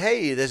start and say,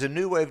 hey, there's a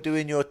new way of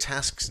doing your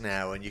tasks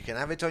now, and you can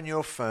have it on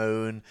your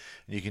phone,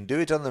 and you can do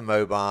it on the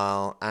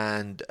mobile,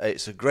 and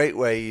it's a great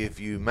way of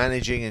you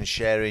managing and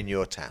sharing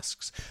your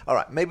tasks. All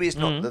right, maybe it's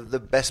not the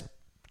best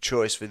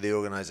choice for the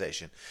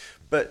organization,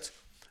 but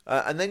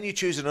and then you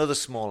choose another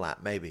small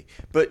app, maybe.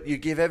 But you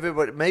give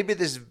everybody, maybe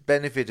there's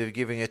benefit of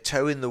giving a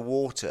toe in the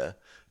water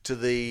to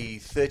the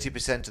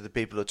 30% of the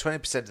people or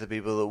 20% of the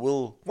people that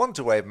will want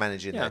a way of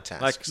managing their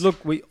tasks. Like,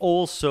 look, we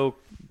also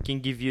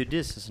can give you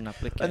this as an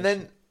application. And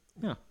then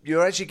Yeah.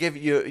 you're actually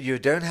you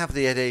don't have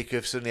the headache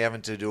of suddenly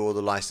having to do all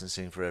the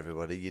licensing for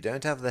everybody. You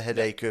don't have the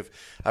headache of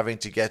having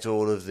to get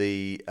all of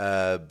the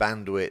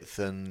bandwidth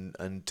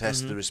and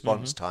test the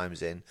response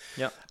times in.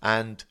 Yeah.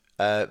 And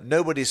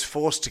nobody's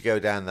forced to go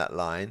down that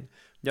line.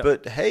 Yep.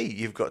 But hey,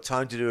 you've got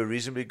time to do a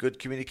reasonably good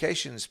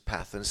communications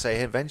path and say,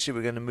 hey, eventually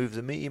we're going to move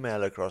the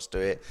email across to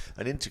it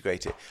and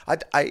integrate it.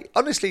 I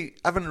honestly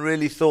haven't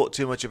really thought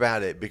too much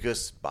about it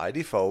because by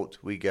default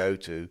we go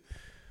to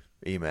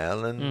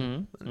email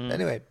and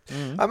anyway,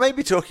 I may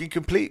be talking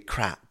complete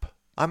crap.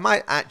 I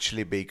might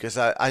actually be because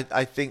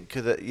I think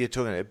that you're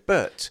talking about it.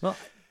 But Well,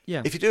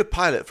 yeah. if you do a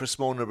pilot for a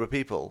small number of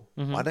people,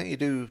 why don't you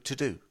do To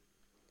Do?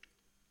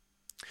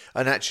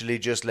 And actually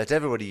just let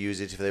everybody use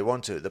it if they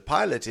want to. The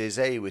pilot is,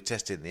 hey, we're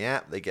testing the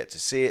app. They get to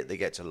see it. They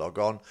get to log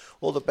on.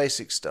 All the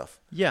basic stuff.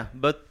 Yeah,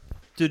 but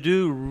To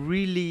Do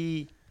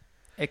really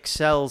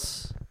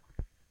excels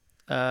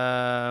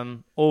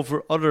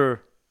over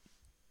other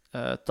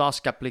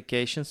task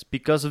applications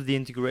because of the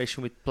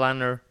integration with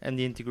Planner and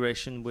the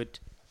integration with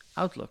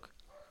Outlook.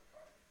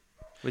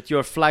 With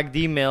your flagged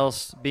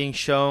emails being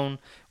shown,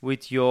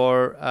 with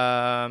your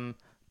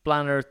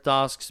Planner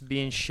tasks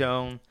being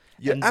shown.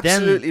 You're and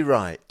absolutely then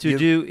right. To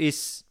Do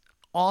is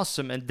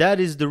awesome, and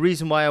that is the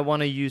reason why I want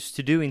to use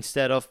To Do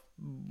instead of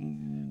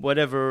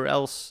whatever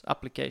else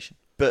application.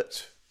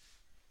 But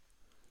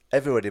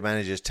everybody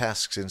manages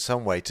tasks in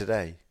some way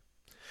today.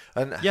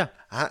 And Yeah.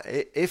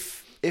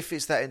 if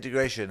it's that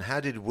integration, how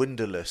did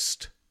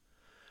Wunderlist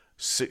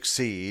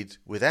succeed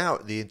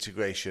without the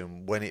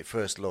integration when it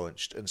first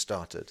launched and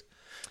started?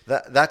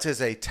 That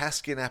as a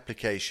tasking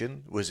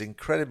application was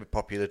incredibly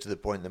popular to the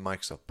point that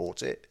Microsoft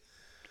bought it.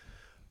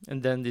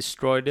 And then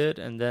destroyed it,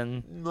 and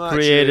then No, actually,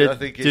 created I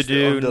think To it's the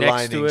Do next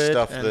underlining to it.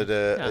 stuff and- that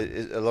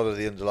yeah. a lot of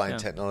the underlying Yeah.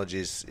 technology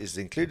is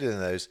included in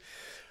those.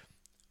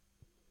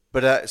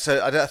 But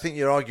so I think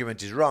your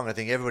argument is wrong. I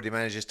think everybody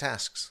manages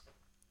tasks.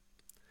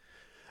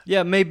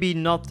 Yeah, maybe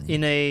not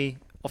in a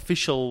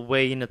official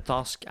way in a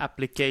task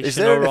application. Is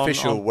there or an on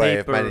official way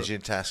paper. of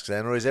managing tasks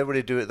then, or does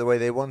everybody do it the way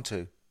they want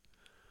to?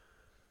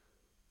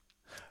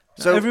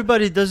 So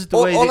everybody does it the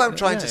way. All I'm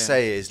trying to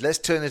say is, let's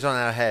turn it on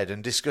our head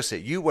and discuss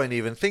it. You won't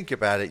even think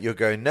about it. You're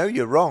going, no,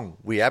 you're wrong.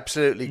 We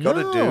absolutely got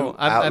to do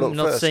Outlook I'm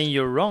not first. saying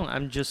you're wrong.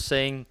 I'm just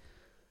saying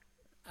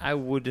I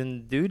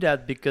wouldn't do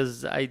that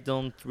because I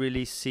don't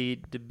really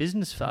see the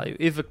business value.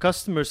 If a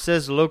customer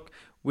says, look,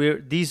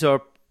 these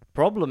are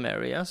problem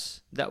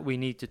areas that we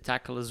need to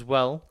tackle as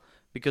well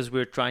because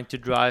we're trying to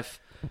drive...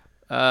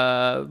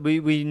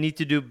 we need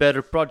to do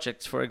better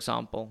projects, for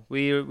example.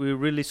 We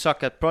really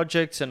suck at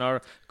projects and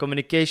our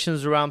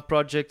communications around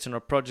projects, and our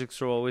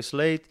projects are always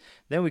late.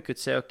 Then we could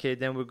say, okay,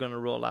 then we're going to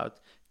roll out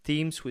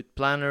Teams with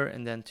Planner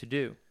and then To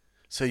Do.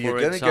 So you're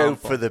going to go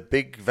for the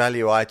big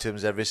value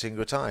items every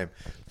single time.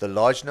 The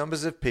large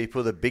numbers of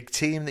people, the big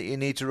team that you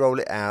need to roll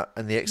it out,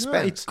 and the expense.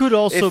 No, it could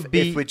also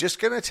be... If we're just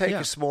going to take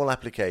a small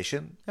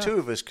application, two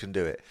of us can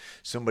do it.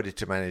 Somebody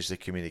to manage the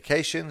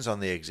communications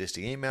on the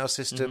existing email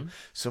system,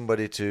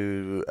 somebody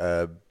to,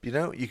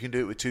 you can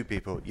do it with two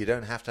people. You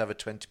don't have to have a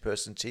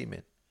 20-person team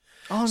in.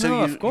 Oh, so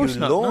no, of course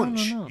not.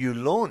 You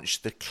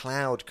launch the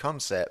cloud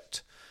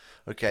concept,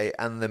 okay,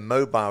 and the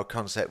mobile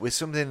concept with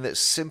something that's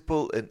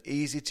simple and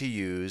easy to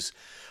use,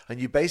 and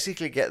you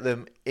basically get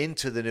them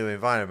into the new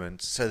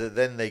environment so that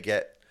then they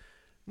get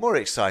more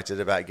excited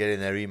about getting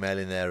their email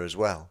in there as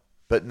well.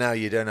 But now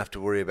you don't have to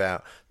worry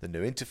about the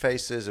new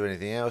interfaces or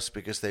anything else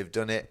because they've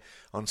done it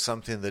on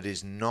something that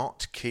is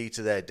not key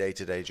to their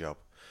day-to-day job.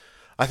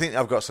 I think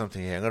I've got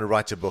something here. I'm going to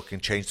write a book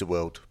and change the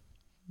world.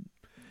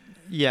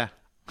 Yeah.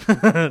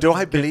 Do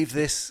I believe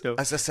this? No.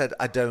 As I said,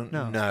 I don't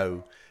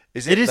know.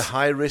 Is It it is the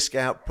high-risk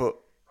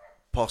output?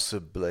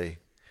 Possibly.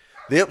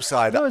 The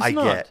upside No, it's I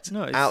not. get,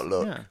 No, it's-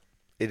 Outlook, yeah.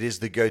 it is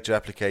the go-to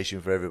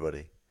application for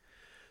everybody.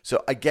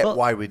 So I get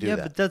why we do that.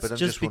 Yeah, but that's I'm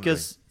just wondering.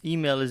 because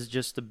email is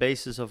just the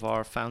basis of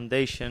our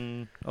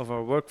foundation, of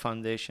our work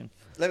foundation.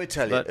 Let me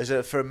tell But-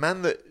 you, for a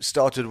man that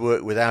started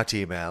work without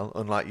email,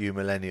 unlike you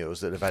millennials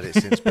that have had it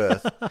since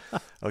birth,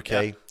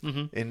 okay,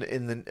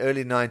 in the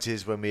early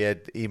 90s when we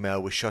had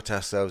email, we shot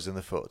ourselves in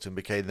the foot and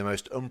became the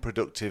most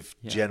unproductive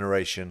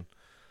generation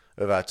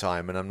of our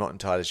time, and I'm not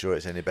entirely sure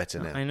it's any better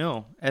now. I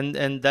know,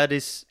 and that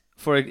is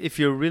if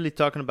you're really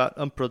talking about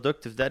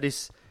unproductive, that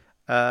is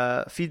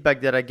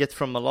feedback that I get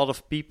from a lot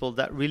of people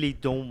that really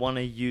don't want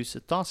to use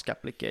a task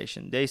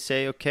application. They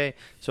say, okay,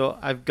 so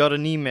I've got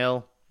an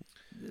email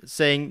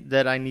saying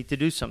that I need to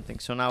do something,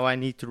 so now I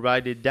need to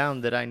write it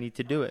down that I need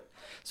to do it.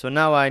 So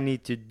now I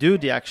need to do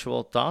the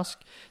actual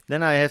task.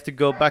 Then I have to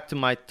go back to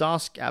my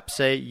task app,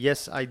 say,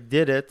 yes, I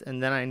did it,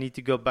 and then I need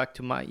to go back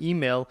to my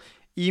email,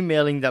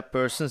 emailing that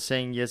person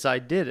saying, yes, I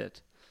did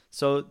it.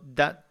 So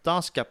that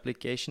task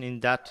application in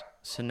that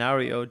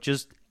scenario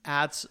just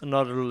adds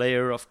another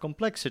layer of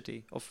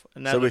complexity, of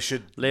another So we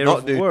should layer not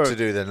of do work. to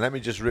do then. Let me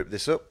just rip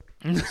this up.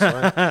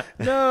 No.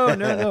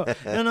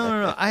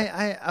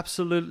 I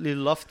absolutely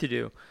love to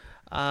do.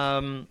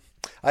 I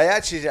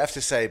actually have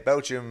to say,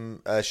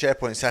 Belgium,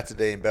 SharePoint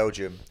Saturday in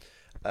Belgium,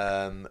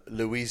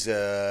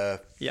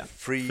 Louisa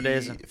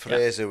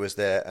Fraser was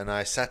there, and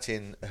I sat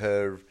in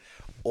her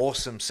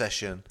awesome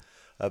session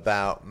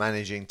about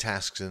managing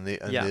tasks and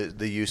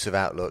the use of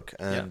Outlook.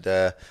 And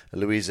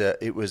Louisa,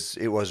 it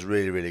was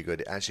really, really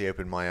good. It actually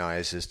opened my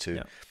eyes as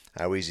to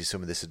how easy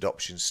some of this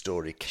adoption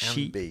story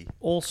can be. She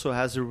also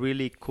has a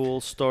really cool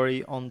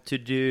story on To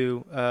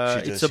Do.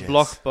 It's a does,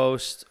 blog yes.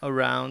 post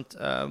around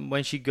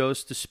when she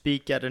goes to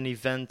speak at an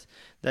event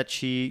that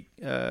she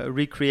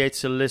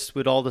recreates a list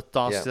with all the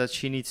tasks that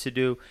she needs to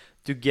do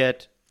to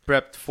get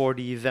prepped for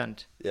the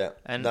event. Yeah,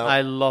 and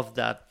I love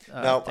that.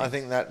 I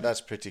think that's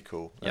pretty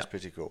cool. That's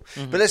pretty cool.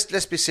 Mm-hmm. But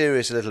let's be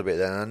serious a little bit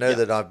then. I know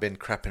that I've been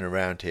crapping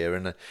around here,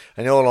 and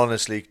in all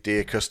honesty,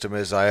 dear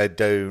customers, I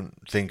don't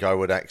think I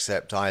would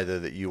accept either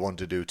that you want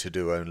to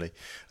do only,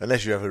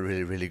 unless you have a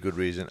really, really good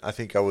reason. I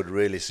think I would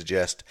really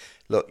suggest,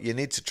 look, you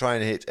need to try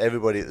and hit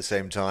everybody at the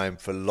same time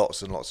for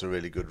lots and lots of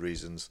really good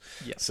reasons.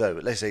 Yeah. So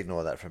let's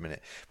ignore that for a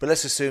minute. But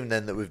let's assume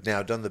then that we've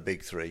now done the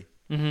big three.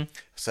 Mm-hmm.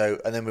 So,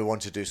 and then we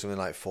want to do something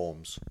like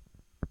forms.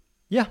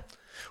 Yeah.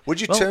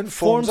 Would you turn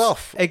forms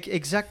off?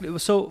 Exactly.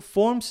 So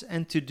forms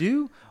and To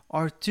Do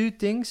are two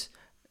things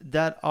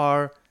that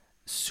are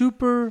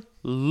super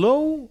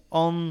low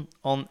on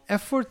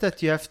effort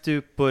that you have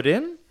to put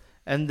in,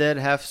 and that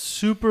have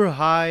super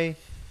high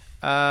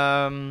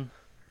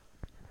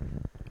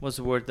what's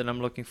the word that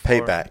I'm looking for?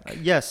 Payback.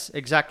 Yes,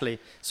 exactly.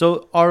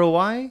 So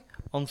ROI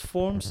on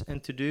forms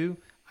and To Do,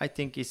 I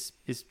think is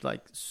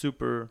like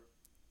super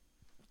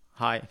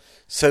high.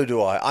 So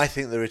do I. I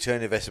think the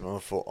return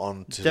investment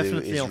on To Do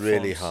is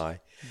really high.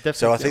 Definitely.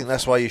 So I think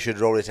that's why you should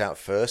roll it out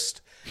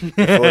first.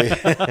 Before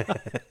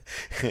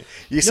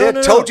you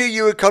said, told you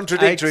you were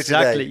contradictory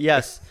exactly, today.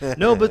 Yes.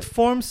 No, but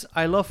forms,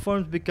 I love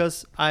forms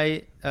because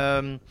I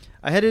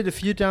had it a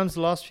few times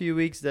the last few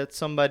weeks that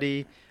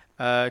somebody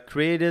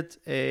created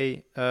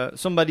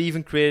somebody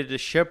even created a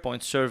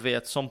SharePoint survey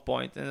at some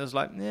point, and it was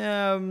like,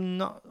 yeah, I'm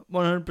not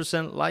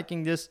 100%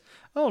 liking this.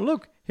 Oh,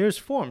 look, here's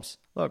forms.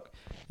 Look,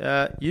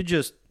 you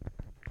just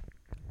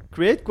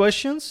create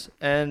questions,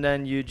 and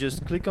then you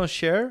just click on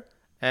share,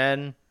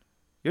 and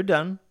you're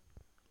done.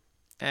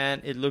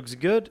 And it looks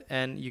good,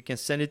 and you can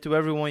send it to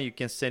everyone. You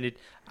can send it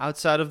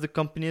outside of the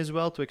company as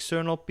well to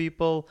external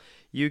people.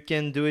 You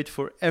can do it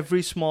for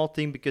every small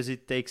thing because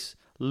it takes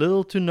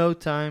little to no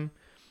time,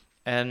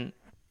 and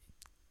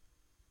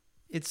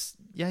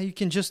you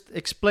can just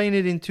explain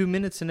it in 2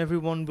 minutes and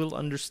everyone will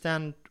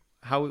understand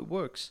how it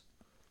works.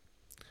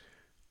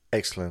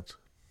 Excellent.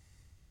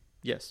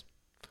 Yes.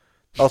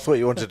 I thought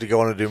you wanted to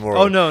go on and do more.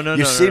 Oh, no.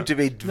 You seem to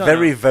be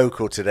very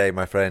vocal today,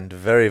 my friend.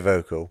 Very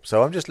vocal.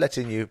 So I'm just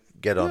letting you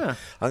get on. Yeah.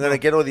 I'm going to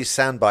get all these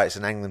sound bites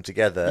and hang them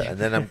together, and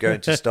then I'm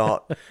going to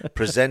start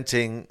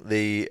presenting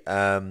the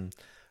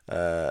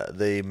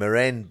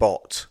Moraine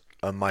bot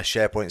on my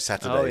SharePoint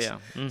Saturdays. Oh,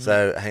 yeah. Mm-hmm.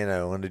 So, I'm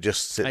going to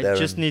just sit there. I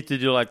just need to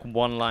do like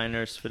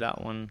one-liners for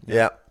that one.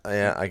 Yeah,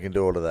 I can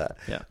do all of that.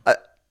 Yeah.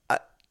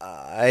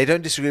 I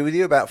don't disagree with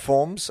you about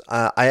forms.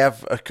 I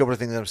have a couple of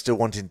things I'm still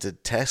wanting to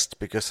test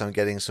because I'm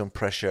getting some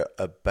pressure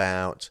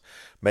about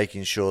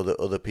making sure that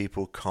other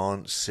people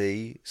can't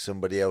see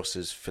somebody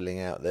else's filling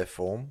out their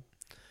form.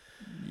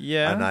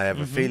 Yeah. And I have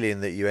a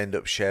feeling that you end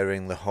up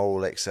sharing the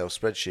whole Excel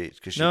spreadsheet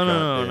because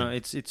No.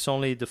 It's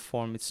only the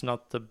form. It's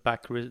not the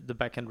back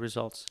end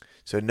results.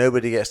 So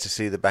nobody gets to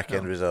see the back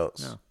end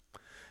results. No.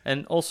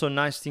 And also,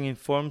 nice thing in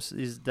forms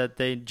is that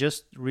they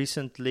just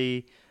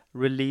recently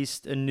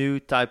released a new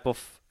type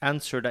of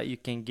answer that you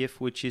can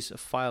give, which is a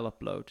file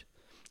upload.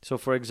 So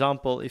for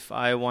example, if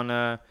I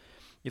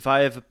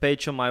have a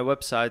page on my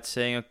website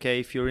saying, okay,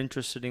 if you're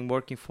interested in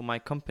working for my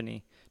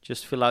company,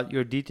 just fill out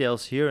your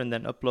details here and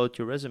then upload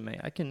your resume.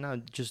 I can now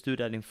just do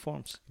that in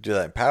Forms. Do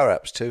that in Power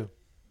Apps too.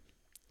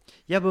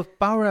 Yeah, but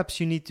Power Apps,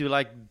 you need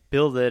to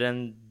build it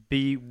and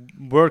be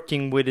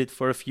working with it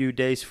for a few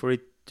days for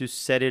it to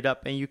set it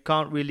up, and you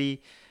can't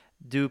really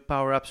do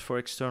Power Apps for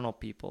external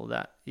people.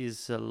 That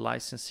is a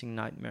licensing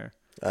nightmare.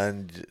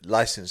 And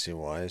licensing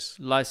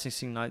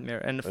nightmare.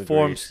 And Agreed.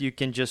 Forms, you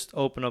can just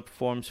open up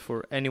Forms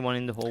for anyone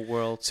in the whole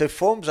world. So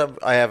Forms,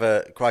 I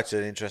have quite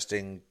an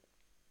interesting.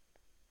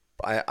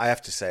 I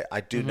have to say, I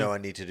do know I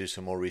need to do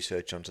some more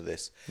research onto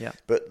this. Yeah.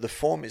 But the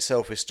form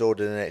itself is stored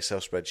in an Excel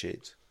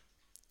spreadsheet.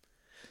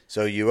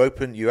 So you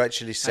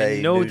actually say...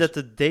 I know that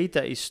the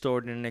data is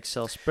stored in an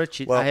Excel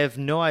spreadsheet. Well, I have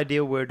no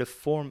idea where the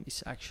form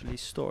is actually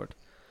stored.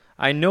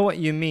 I know what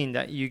you mean,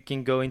 that you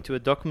can go into a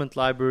document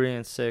library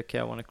and say, okay,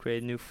 I want to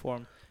create a new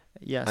form.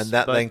 Yes. And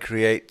that then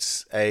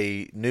creates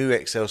a new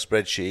Excel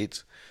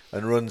spreadsheet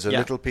and runs a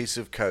little piece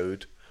of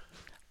code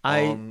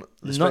on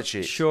the spreadsheet. I'm not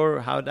sure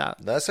how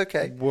That's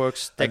okay.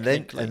 works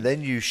technically. And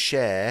then you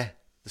share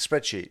the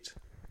spreadsheet.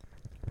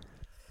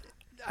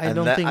 I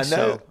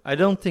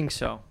don't think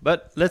so.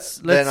 But let's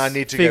then I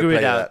need to figure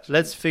it out. That.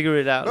 Let's figure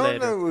it out later.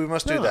 No, we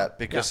must do that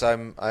because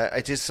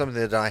it is something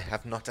that I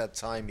have not had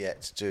time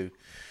yet to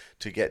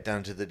get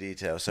down to the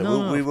details.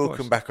 So we will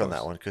come back on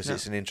that one because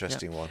it's an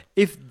interesting one.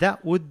 If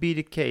that would be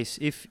the case,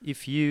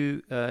 if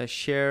you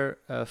share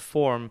a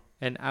form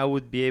and I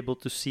would be able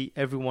to see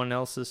everyone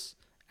else's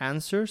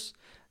answers,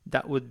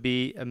 that would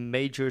be a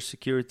major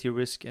security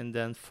risk, and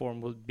then form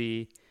would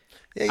be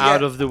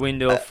out of the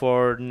window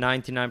for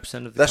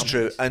 99% of the That's companies.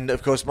 true. And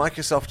of course,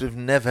 Microsoft have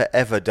never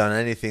ever done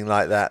anything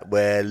like that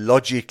where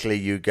logically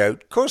you go,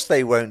 of course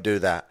they won't do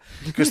that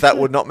because that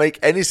would not make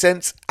any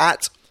sense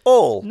at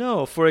all.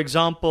 No, for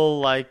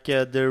example, like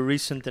the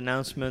recent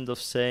announcement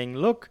of saying,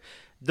 look,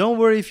 don't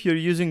worry if you're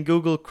using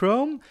Google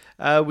Chrome.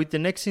 With the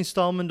next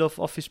installment of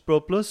Office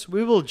Pro Plus,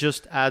 we will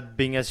just add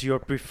Bing as your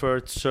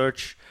preferred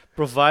search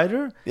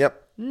provider.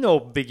 Yep. No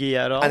biggie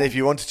at all. And if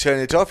you want to turn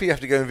it off, you have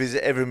to go and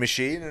visit every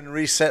machine and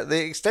reset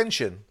the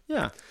extension.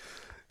 Yeah.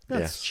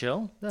 That's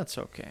chill. That's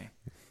okay.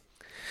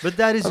 But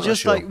that is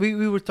just sure. like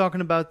we were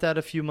talking about that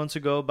a few months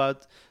ago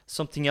about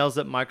something else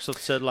that Microsoft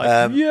said,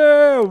 like,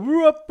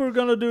 we're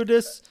going to do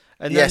this.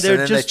 And then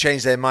then they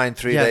change their mind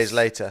 3 days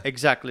later.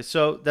 Exactly.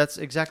 So that's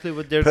exactly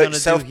what they're going to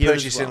do here as well.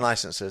 Self-purchasing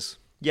licenses.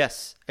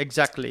 Yes,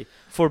 exactly.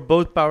 For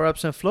both Power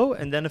Apps and Flow,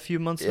 and then a few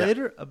months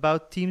later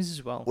about Teams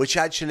as well. Which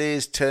actually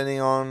is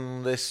turning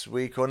on this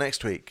week or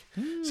next week.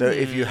 So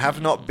if you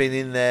have not been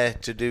in there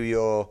to do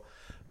your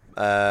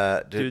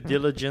due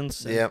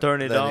diligence and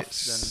turn it off,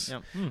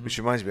 then, which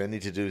reminds me, I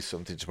need to do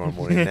something tomorrow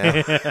morning now.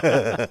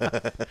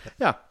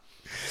 Yeah.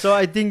 So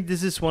I think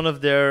this is one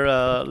of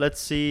their, let's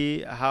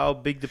see how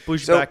big the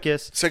pushback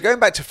is. So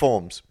going back to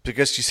forms,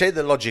 because you say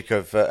the logic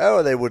of,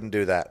 they wouldn't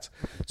do that.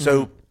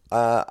 So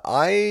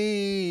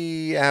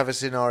I have a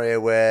scenario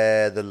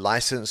where the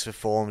license for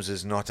forms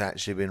has not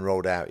actually been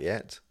rolled out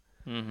yet.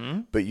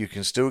 But you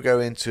can still go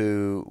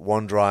into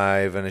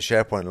OneDrive and a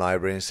SharePoint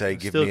library and say,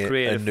 give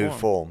me a new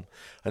form.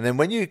 And then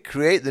when you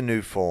create the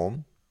new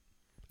form,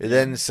 it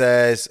then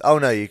says, oh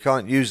no, you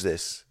can't use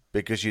this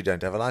because you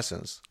don't have a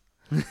license.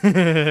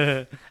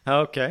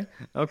 Okay.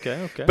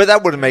 But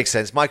that wouldn't make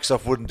sense.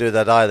 Microsoft wouldn't do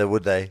that either,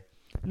 would they?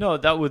 No,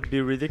 that would be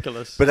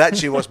ridiculous. But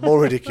actually what's more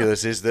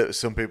ridiculous is that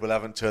some people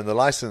haven't turned the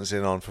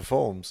licensing on for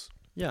forms.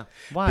 Yeah.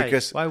 Why?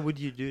 Because, why would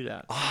you do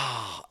that?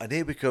 and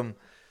here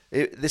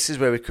this is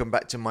where we come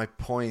back to my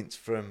point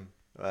from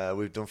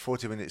We've done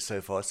 40 minutes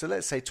so far. So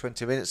let's say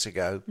 20 minutes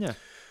ago, Yeah.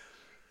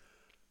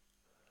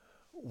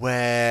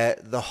 where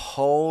the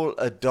whole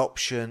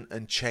adoption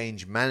and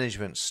change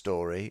management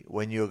story,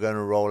 when you're going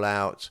to roll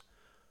out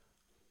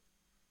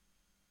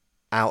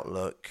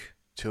Outlook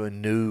to a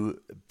new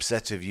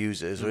set of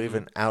users, or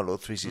even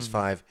Outlook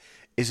 365,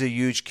 is a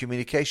huge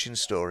communication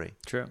story.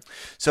 True.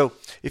 So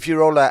if you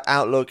roll out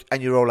Outlook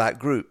and you roll out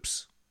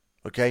groups,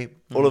 okay,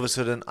 all of a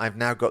sudden I've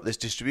now got this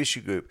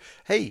distribution group.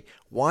 Hey,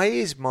 why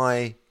is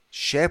my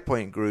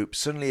SharePoint group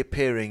suddenly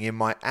appearing in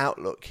my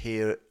Outlook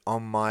here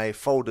on my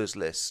folders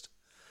list?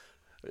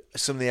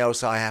 Something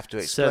else I have to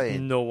explain.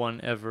 Said no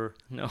one ever.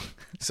 No.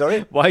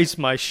 Sorry? Why is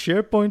my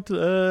SharePoint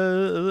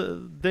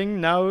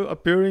thing now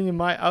appearing in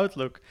my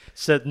Outlook?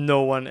 Said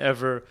no one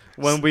ever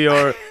when we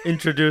are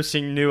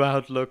introducing new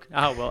Outlook.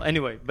 Well,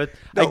 anyway, but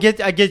No.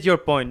 I get your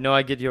point. No,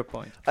 I get your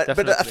point. But I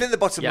Definitely. think the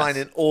bottom Yes. line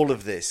in all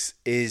of this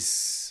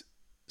is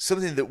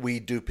something that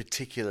we do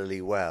particularly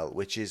well,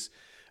 which is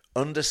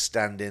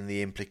understanding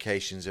the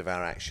implications of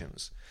our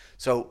actions.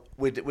 So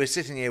we're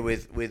sitting here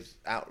with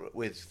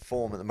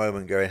Form at the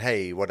moment, going,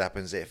 "Hey, what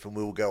happens if?" And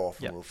we'll go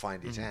off and we'll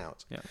find it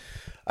out. Yeah.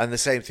 And the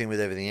same thing with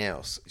everything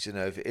else. You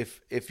know,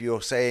 if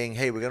you're saying,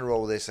 "Hey, we're going to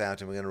roll this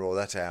out and we're going to roll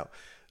that out,"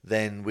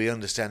 then we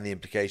understand the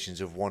implications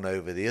of one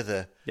over the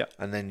other. Yeah.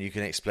 And then you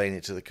can explain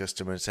it to the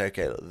customer and say,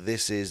 "Okay, look,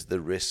 this is the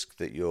risk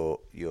that you're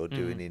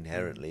doing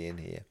inherently in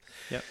here."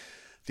 Yeah.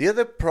 The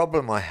other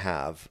problem I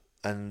have,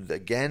 and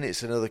again,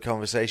 it's another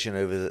conversation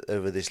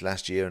over this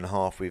last year and a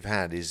half we've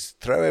had, is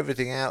throw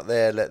everything out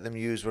there, let them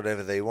use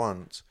whatever they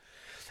want.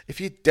 If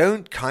you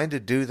don't kind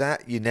of do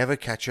that, you never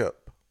catch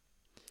up.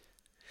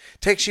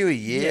 Takes you a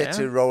year Yeah.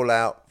 to roll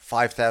out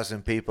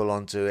 5,000 people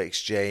onto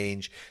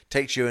Exchange.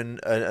 Takes you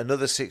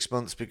another 6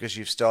 months because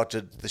you've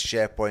started the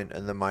SharePoint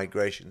and the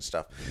migration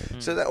stuff.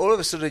 So that all of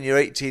a sudden you're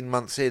 18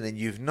 months in and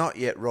you've not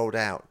yet rolled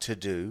out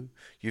To-Do.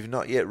 You've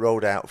not yet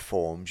rolled out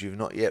Forms. You've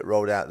not yet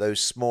rolled out those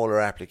smaller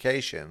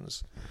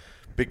applications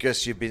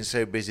because you've been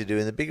so busy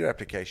doing the bigger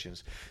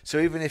applications. So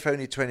even if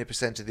only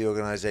 20% of the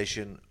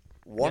organization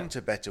want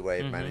a better way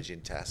of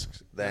managing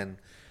tasks, then,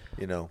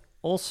 you know,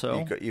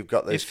 Also, you've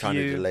got those if kind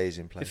of you- delays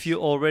in place. if you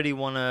already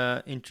want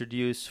to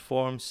introduce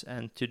Forms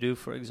and To-Do,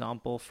 for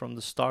example, from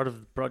the start of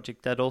the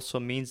project, that also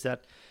means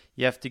that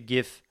you have to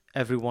give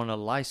everyone a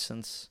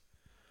license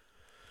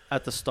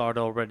at the start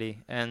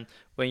already. And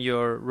when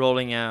you're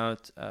rolling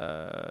out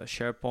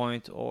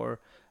SharePoint or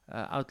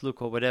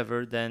Outlook or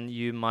whatever, then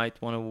you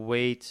might want to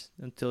wait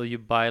until you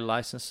buy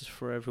licenses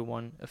for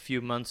everyone a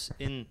few months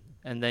in,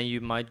 and then you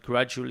might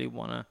gradually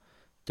want to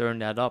turn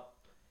that up.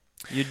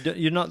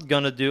 You're not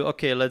gonna do,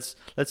 okay, let's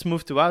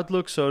move to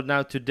Outlook. So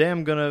now today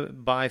I'm gonna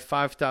buy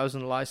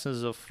 5,000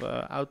 licenses of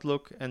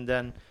Outlook, and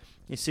then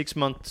in 6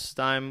 months'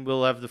 time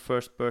we'll have the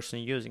first person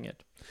using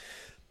it.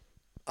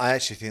 I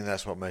actually think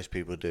that's what most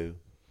people do.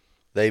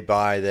 They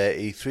buy their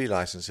E3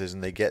 licenses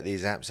and they get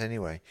these apps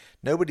anyway.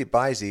 Nobody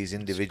buys these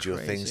individual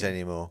things crazy.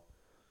 anymore.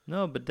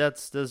 No, but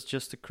that's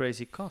just a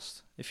crazy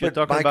cost. If you're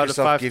But talking about a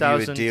Microsoft give you a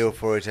 5,000, deal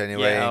for it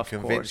anyway Yeah, and of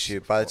convince course, you.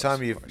 of By the course,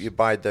 time of you course.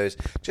 buy those,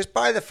 just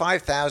buy the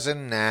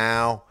 5,000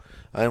 now,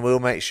 and we'll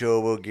make sure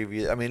we'll give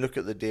you. I mean, look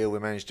at the deal we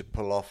managed to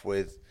pull off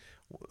with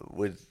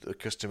a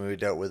customer we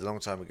dealt with a long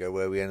time ago,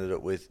 where we ended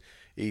up with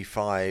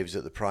E5s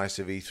at the price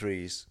of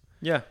E3s.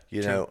 yeah,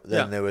 You true. know,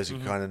 then Yeah. there was a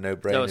kind of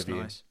no-brainer That was view.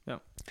 nice. Yeah.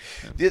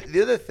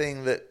 The other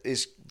thing that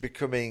is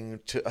becoming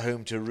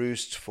home to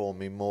roost for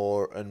me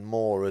more and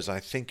more as I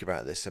think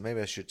about this, so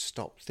maybe I should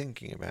stop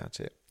thinking about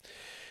it,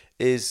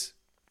 is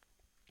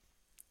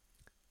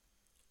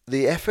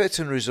the effort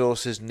and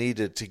resources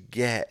needed to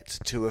get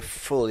to a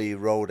fully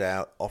rolled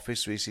out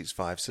Office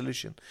 365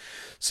 solution.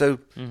 So,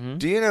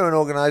 do you know an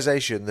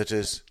organization that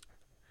has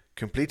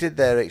completed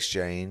their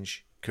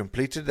Exchange,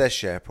 completed their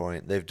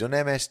SharePoint, they've done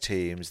MS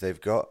Teams,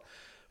 they've got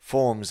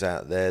Forms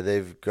out there,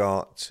 they've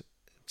got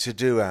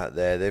To-Do out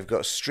there, they've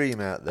got Stream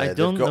out there,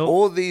 they've got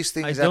all these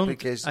things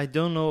applications. I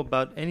don't know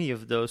about any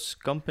of those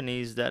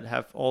companies that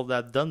have all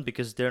that done,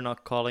 because they're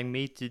not calling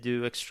me to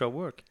do extra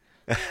work.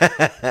 No,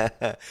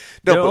 They're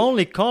but,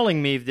 only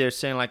calling me if they're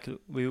saying, like,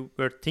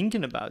 we're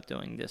thinking about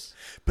doing this.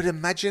 but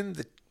imagine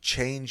the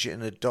change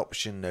in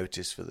adoption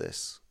notice for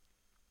this.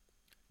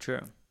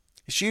 True.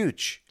 It's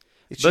huge.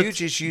 It's But-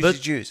 huge, it's huge, but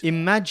it's huge.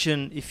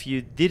 Imagine if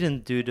you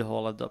didn't do the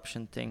whole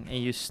adoption thing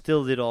and you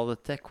still did all the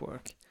tech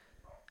work.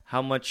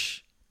 How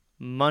much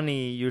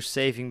money you're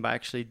saving by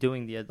actually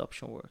doing the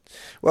adoption work.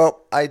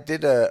 Well, I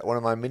did one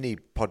of my mini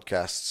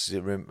podcasts,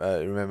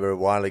 remember a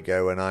while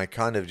ago, and I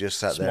kind of just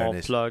sat there Small in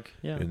this. plug.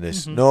 Yeah. In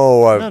this. Mhm.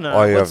 No,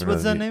 I What's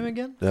haven't. that name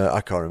again? I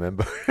can't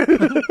remember.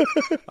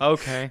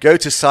 Okay. Go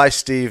to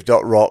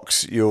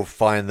scisteve.rocks. You'll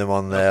find them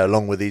on there,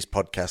 along with these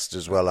podcasts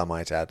as well, I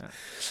might add.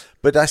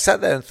 But I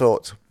sat there and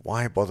thought,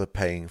 why bother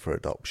paying for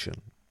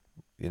adoption?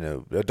 You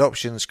know,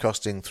 adoption's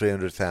costing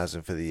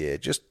 $300,000 for the year.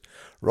 Just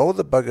roll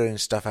the buggering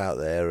stuff out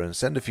there and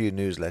send a few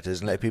newsletters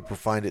and let people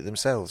find it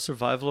themselves.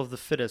 Survival of the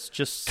fittest.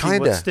 Just see Kinda.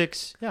 what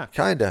sticks. Yeah.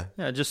 Kinda.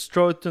 Yeah. Just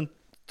throw it to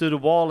the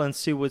wall and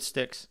see what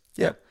sticks.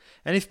 Yeah.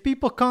 And if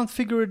people can't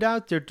figure it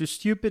out, they're too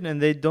stupid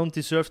and they don't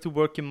deserve to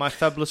work in my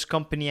fabulous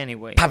company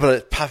anyway.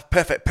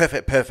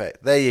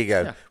 Perfect. There you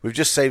go. Yeah. We've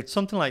just saved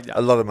Something like that.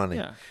 a lot of money.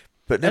 Yeah.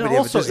 But And nobody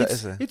ever also, does that,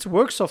 is there? it's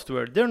work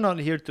software. They're not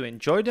here to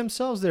enjoy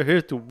themselves. They're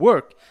here to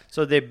work.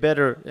 So they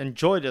better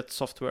enjoy that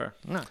software.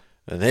 No.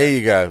 And there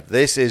you go.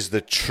 This is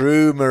the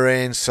true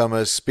Moraine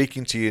Summers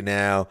speaking to you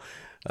now.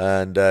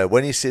 And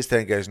when he sits there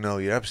and goes, no,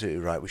 you're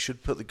absolutely right. We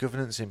should put the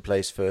governance in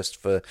place first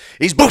for...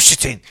 He's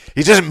bullshitting.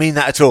 He doesn't mean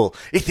that at all.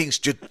 He thinks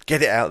just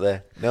get it out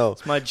there. No.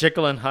 It's my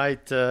Jekyll and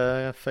Hyde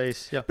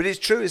face. Yeah. But it's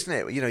true, isn't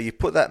it? You know, you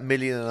put that $1.5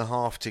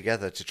 million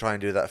together to try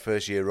and do that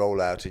first year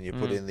rollout and you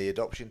put in the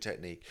adoption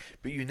technique,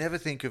 but you never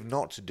think of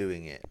not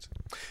doing it.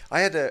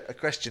 I had a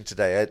question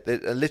today.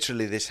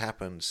 Literally this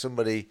happened.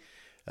 Somebody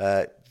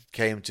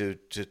came to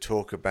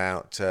talk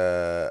about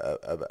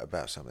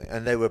something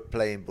and they were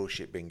playing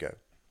bullshit bingo.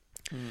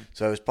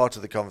 So as part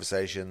of the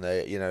conversation,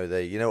 they you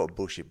know what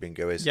bullshit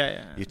bingo is.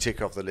 Yeah. You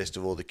tick off the list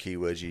of all the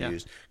keywords you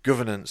used.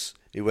 Governance,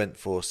 he went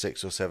for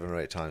 6 or 7 or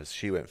 8 times.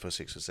 She went for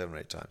 6 or 7 or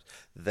 8 times.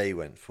 They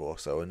went for,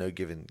 so we're no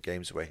giving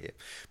games away here.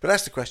 But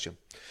that's the question.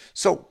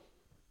 So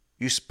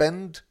you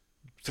spend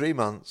 3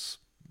 months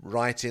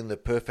writing the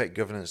perfect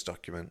governance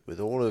document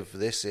with all of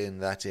this in,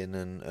 that in,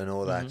 and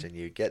all that, and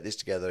you get this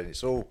together and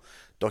it's all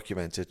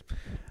documented.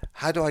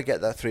 How do I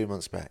get that 3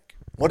 months back?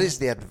 What is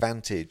the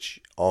advantage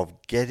of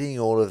getting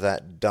all of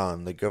that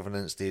done, the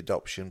governance, the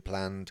adoption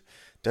planned,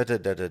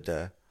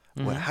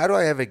 Well, how do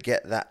I ever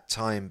get that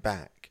time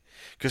back?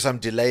 Because I'm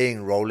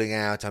delaying rolling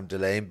out, I'm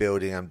delaying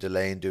building, I'm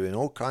delaying doing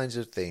all kinds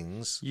of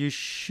things. You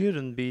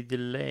shouldn't be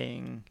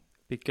delaying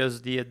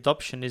because the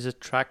adoption is a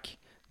track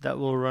that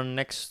will run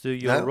next to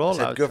your rollout.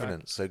 I said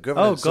governance. So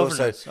governance.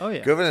 Governance.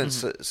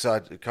 Governance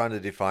kind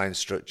of defines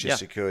structure,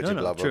 security,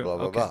 blah, true. blah,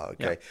 blah, Okay. blah.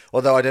 Okay. Yeah.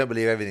 Although I don't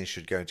believe everything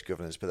should go into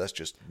governance, but that's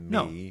just me.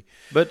 No.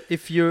 But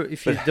if you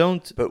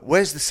don't, But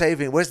where's the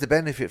saving? Where's the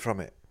benefit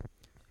from it?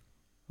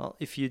 well,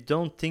 if you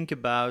don't think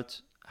about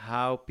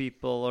how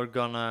people are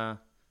gonna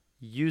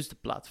use the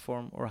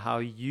platform or how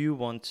you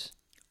want,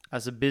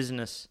 as a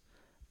business,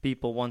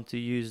 people want to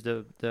use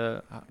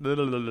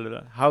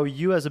how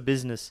you as a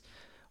business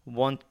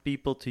want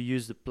people to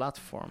use the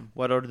platform.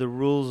 What are the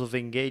rules of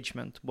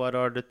engagement? What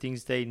are the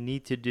things they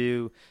need to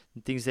do,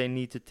 things they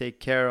need to take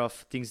care of,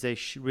 things they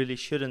really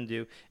shouldn't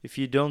do? If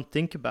you don't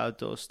think about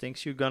those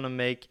things, you're going to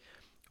make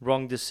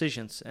wrong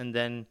decisions. And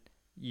then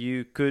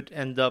you could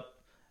end up,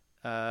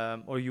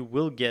 or you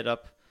will get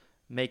up,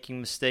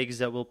 making mistakes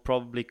that will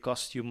probably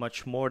cost you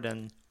much more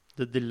than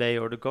the delay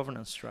or the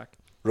governance track.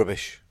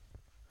 Rubbish.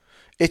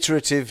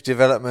 Iterative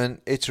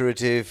development,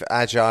 iterative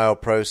agile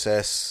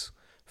process.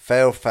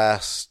 Fail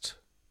fast,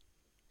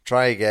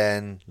 try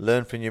again,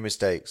 learn from your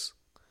mistakes.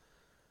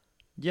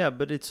 Yeah,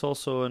 but it's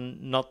also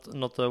not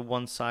a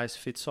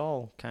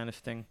one-size-fits-all kind of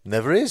thing.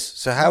 Never is.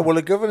 So how will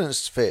a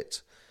governance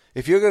fit?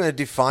 If you're going to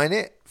define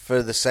it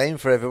for the same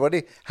for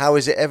everybody, how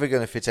is it ever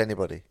going to fit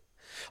anybody?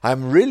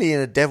 I'm really in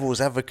a devil's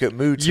advocate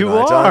mood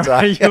tonight, aren't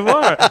I? You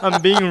are.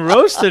 I'm being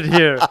roasted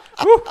here.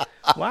 Woo.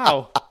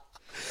 Wow.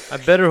 I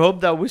better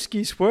hope that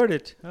whiskey's worth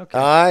it.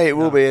 Okay. It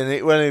will be, and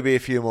it will only be a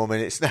few more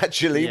minutes.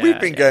 Naturally, Yeah,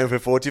 we've been going for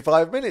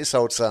 45 minutes,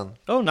 old son.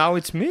 Oh, now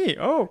it's me.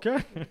 Oh,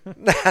 okay.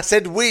 I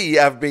said we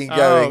have been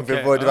going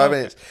for 45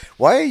 minutes.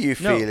 Why are you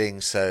No.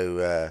 feeling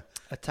so?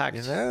 Attacked.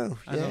 I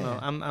don't know.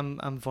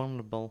 I'm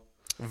vulnerable.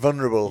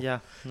 Vulnerable. Yeah.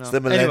 No. It's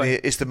the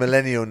It's the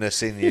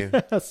millennialness in you.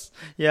 Yes.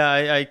 Yeah.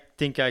 I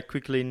think I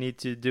quickly need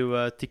to do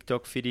a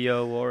TikTok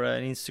video or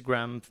an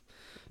Instagram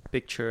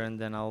picture, and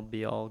then I'll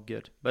be all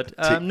good. But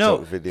no,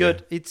 video.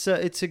 good. It's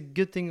a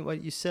good thing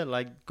what you said,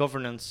 like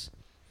governance.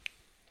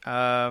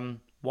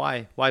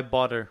 Why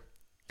bother?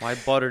 Why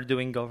bother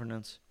doing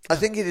governance? I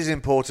think it is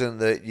important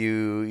that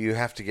you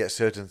have to get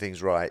certain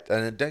things right.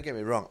 And don't get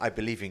me wrong, I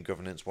believe in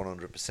governance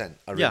 100%.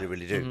 I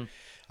really do.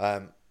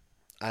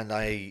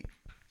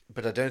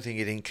 But I don't think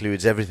it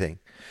includes everything.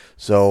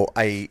 So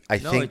I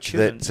think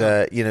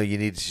that you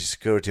need your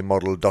security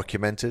model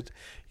documented.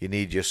 You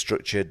need your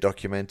structure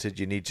documented.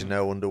 You need to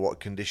know under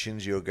what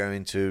conditions you're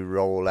going to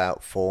roll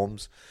out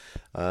forms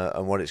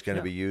and what it's going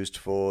to be used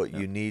for.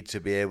 You need to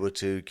be able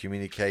to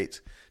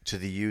communicate to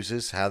the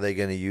users how they're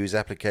going to use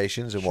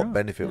applications and what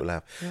benefit will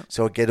have. Yeah.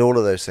 So I get all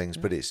of those things,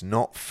 but it's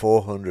not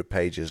 400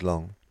 pages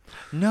long.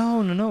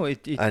 No.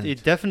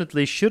 It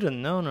definitely shouldn't.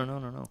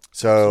 No.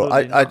 So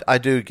I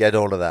do get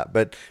all of that,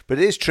 but it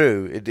is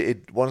true.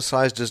 It one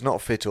size does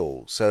not fit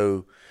all.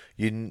 So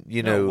you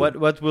know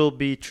what will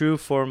be true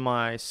for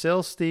my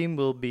sales team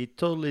will be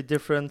totally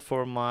different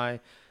for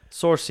my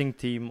sourcing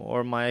team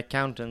or my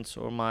accountants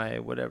or my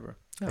whatever.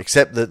 Yeah.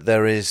 Except that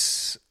there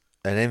is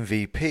an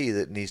MVP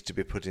that needs to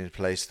be put in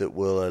place that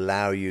will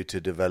allow you to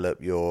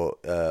develop your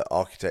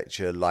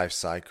architecture,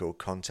 lifecycle,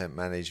 content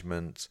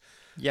management.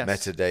 Yes.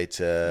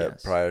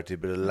 Metadata priority,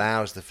 but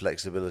allows the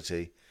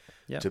flexibility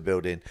to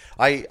build in.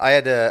 I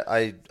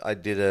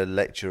did a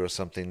lecture or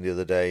something the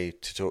other day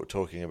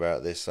talking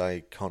about this.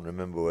 I can't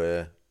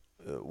remember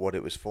what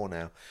it was for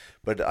now,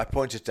 but I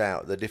pointed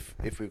out that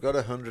if we've got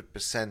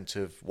 100%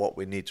 of what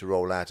we need to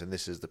roll out, and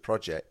this is the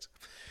project,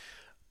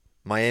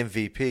 my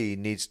MVP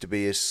needs to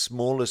be as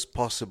small as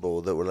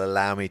possible that will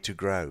allow me to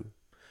grow.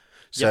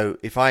 So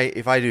if I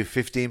do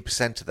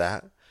 15% of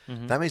that,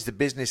 that means the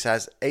business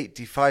has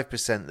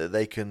 85% that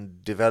they can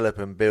develop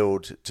and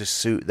build to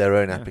suit their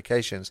own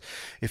applications.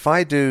 If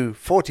I do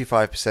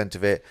 45%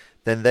 of it,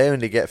 then they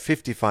only get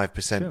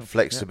 55%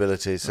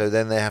 flexibility. So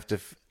then they have to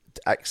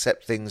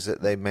accept things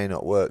that they may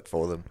not work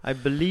for them. I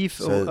believe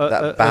so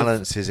that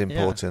balance is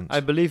important. I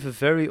believe a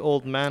very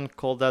old man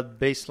called that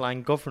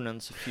baseline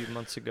governance a few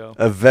months ago.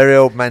 A very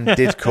old man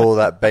did call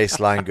that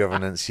baseline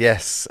governance,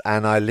 yes,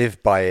 and I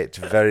live by it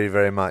very,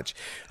 very much.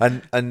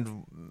 And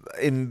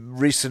in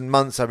recent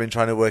months, I've been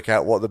trying to work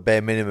out what the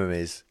bare minimum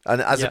is.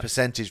 And as a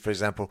percentage, for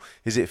example,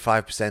 is it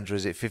 5% or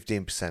is it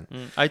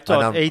 15%? I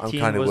thought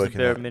 18 was the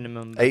bare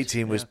minimum.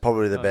 18 was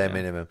probably the bare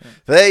minimum.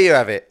 So there you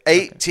have it,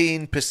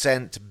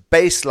 18%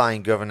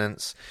 baseline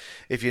governance.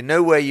 If you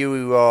know where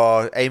you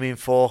are aiming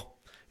for,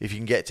 if you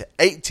can get to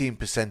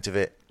 18% of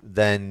it,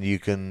 then you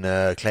can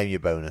claim your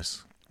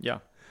bonus. Yeah.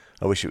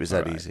 I wish it was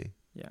that easy.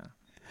 Yeah.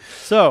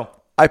 So...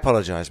 I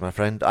apologise, my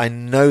friend. I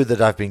know that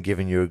I've been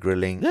giving you a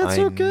grilling. That's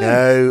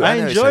okay.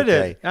 I enjoyed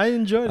it. I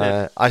enjoyed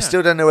it. I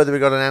still don't know whether we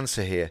got an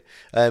answer here.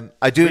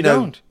 I do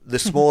know the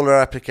smaller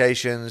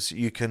applications,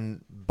 you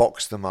can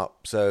box them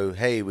up. So,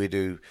 hey, we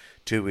do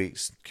 2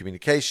 weeks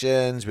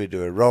communications, we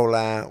do a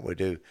rollout, we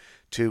do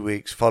 2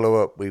 weeks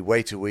follow-up, we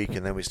wait a week,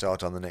 and then we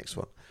start on the next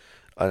one.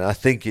 And I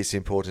think it's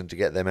important to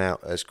get them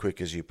out as quick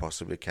as you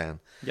possibly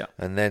can. Yeah.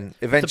 And then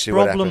eventually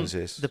what happens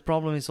is... The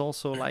problem is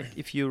also, like,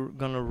 if you're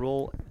going to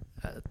roll...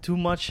 too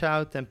much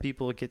out, then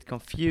people get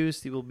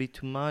confused. It will be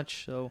too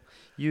much. So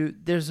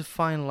there's a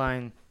fine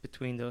line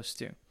between those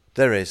two.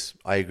 There is.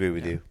 I agree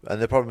with you.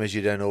 And the problem is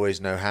you don't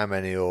always know how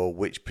many or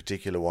which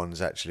particular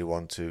ones actually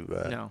want to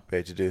be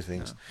able to do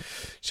things. No.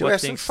 Shall we have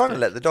some fun and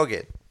let the dog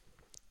in?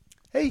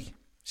 Hey,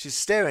 she's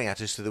staring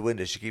at us through the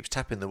window. She keeps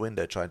tapping the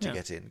window trying to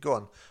get in. Go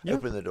on,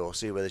 open the door.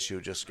 See whether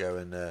she'll just go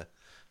and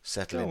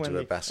settle into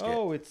her basket.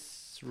 Oh,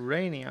 it's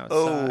raining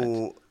outside.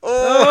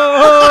 Oh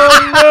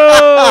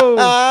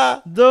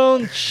no!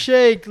 Don't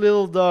shake,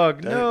 little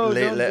dog. Don't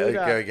let her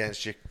that. go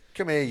against you.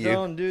 Come here, you.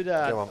 Don't do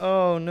that. Come on.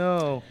 Oh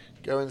no!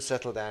 Go and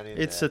settle down in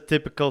It's there. a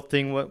typical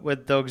thing.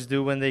 What dogs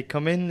do when they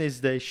come in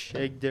is they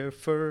shake their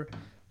fur,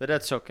 but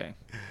that's okay.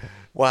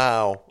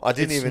 Wow, I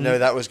didn't even know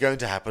that was going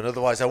to happen.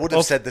 Otherwise, I would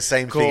have said the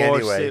same thing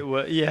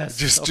anyway. Yes,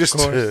 just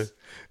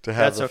to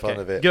have that's the fun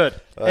of it. Good.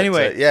 But,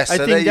 anyway, yes, I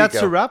so think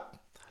that's a wrap.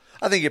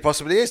 I think it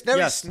possibly is. No,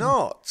 yes. It's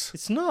not.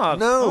 It's not.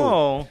 No.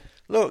 Oh.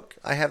 Look,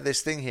 I have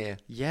this thing here.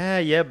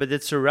 Yeah, but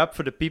it's a wrap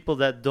for the people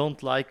that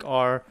don't like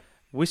our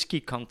whiskey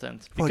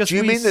content. Well, do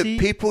you mean that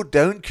people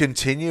don't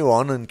continue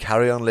on and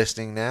carry on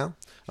listening now?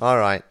 All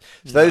right.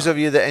 So those of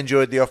you that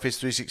enjoyed the Office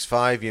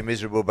 365, you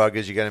miserable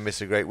buggers, you're going to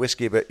miss a great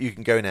whiskey, but you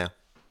can go now.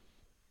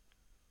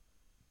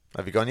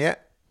 Have you gone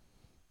yet?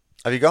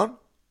 Have you gone?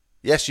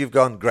 Yes, you've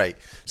gone. Great.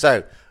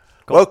 So,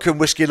 welcome,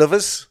 whiskey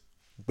lovers.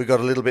 We got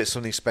a little bit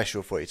something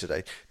special for you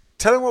today.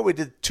 Tell them what we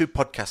did 2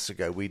 podcasts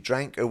ago. We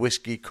drank a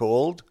whiskey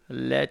called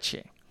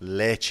Leche.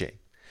 Ledaig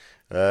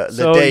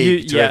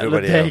to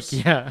everybody else.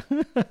 Yeah.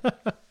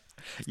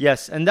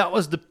 Yes, and that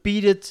was the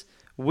peated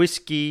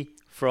whiskey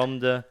from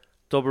the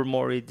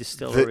Tobermory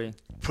distillery.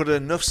 Put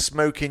enough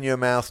smoke in your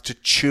mouth to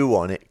chew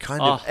on. It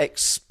kind of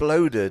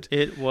exploded.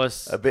 It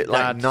was a bit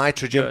like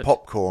nitrogen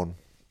popcorn.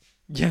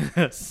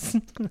 Yes.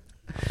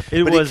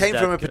 It came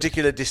from a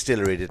particular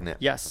distillery, didn't it?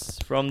 Yes,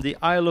 from the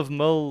Isle of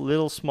Mull,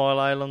 little small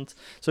island.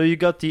 So you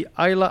got the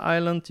Isla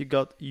Island, you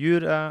got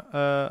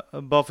Jura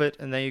above it,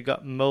 and then you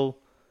got Mull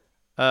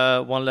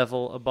one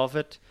level above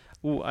it.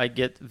 Ooh, I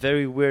get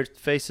very weird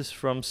faces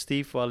from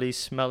Steve while he's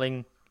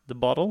smelling the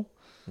bottle.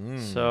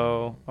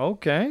 So,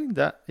 okay,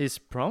 that is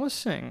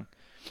promising.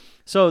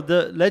 So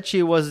the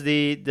Leche was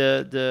the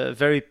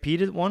very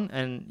peated one,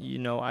 and you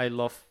know I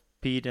love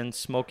peat and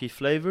smoky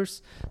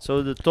flavors.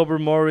 So the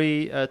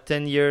Tobermory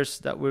 10 years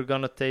that we're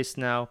gonna taste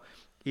now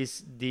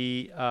is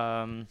the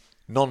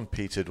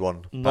non-peated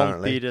one.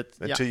 Non-peated,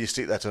 until you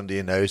stick that under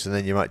your nose, and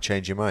then you might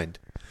change your mind.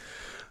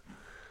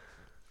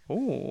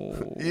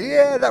 Oh,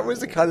 yeah, that was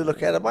the kind of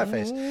look out of my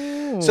face.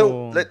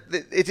 So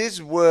it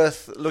is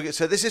worth looking at.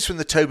 So this is from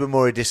the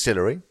Tobermory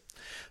distillery.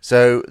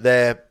 So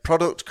their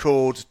product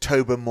called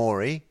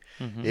Tobermory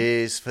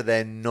is for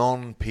their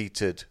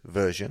non-peated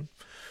version.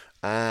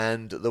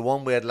 And the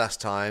one we had last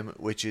time,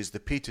 which is the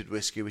peated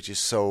whiskey, which is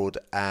sold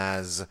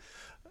as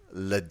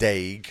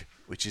Ledaig,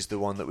 which is the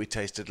one that we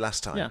tasted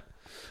last time.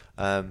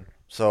 Yeah.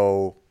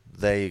 So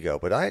there you go.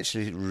 But I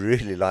actually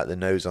really like the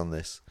nose on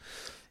this.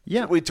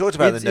 Yeah, so we talked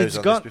about the nose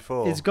on this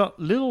before. It's got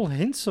little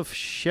hints of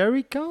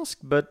sherry cask,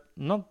 but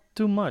not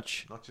too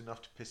much. Not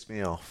enough to piss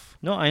me off.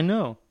 No, I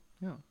know.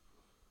 Yeah.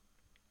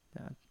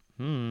 That.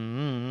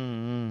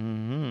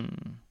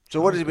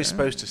 So what are we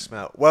supposed to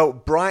smell? Well,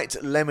 bright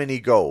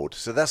lemony gold.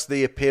 So that's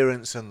the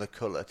appearance and the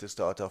colour to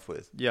start off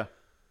with. Yeah,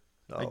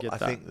 I get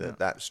that. I think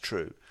that's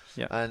true.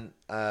 Yeah. And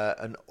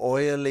an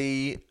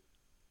oily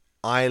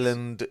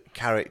island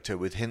character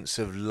with hints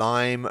of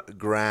lime,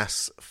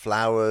 grass,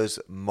 flowers,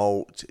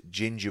 malt,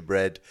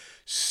 gingerbread,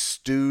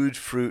 stewed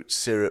fruit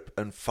syrup,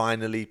 and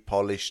finally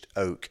polished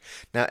oak.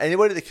 Now,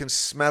 anybody that can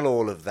smell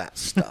all of that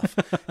stuff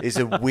is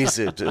a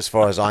wizard as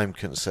far as I'm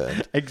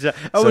concerned.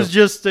 Exactly. I was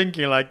just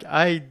thinking, like,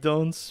 I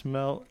don't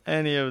smell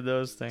any of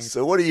those things.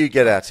 So what do you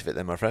get out of it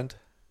then, my friend?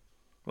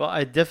 Well,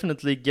 I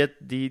definitely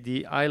get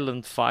the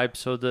island vibe,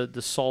 so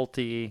the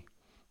salty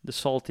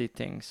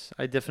things.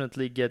 I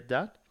definitely get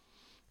that.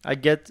 I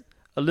get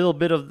a little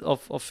bit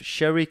of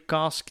sherry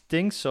cask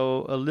things,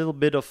 so a little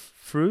bit of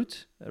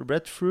fruit,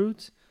 red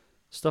fruit,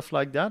 stuff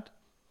like that.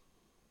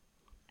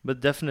 But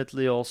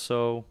definitely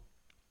also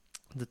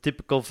the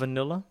typical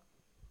vanilla.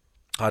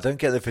 I don't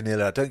get the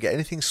vanilla. I don't get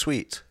anything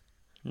sweet.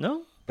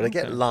 No? But I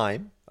get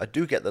lime. I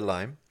do get the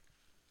lime.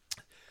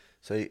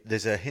 So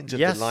there's a hint of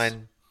the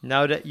lime.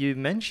 Now that you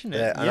mention it.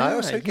 Yeah, and I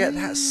also get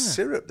that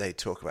syrup they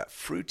talk about,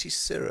 fruity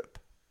syrup.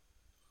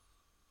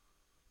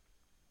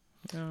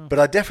 Oh. But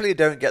I definitely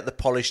don't get the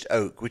polished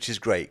oak, which is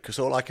great, because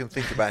all I can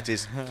think about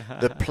is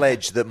the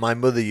pledge that my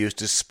mother used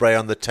to spray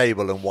on the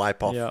table and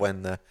wipe off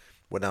when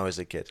I was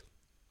a kid.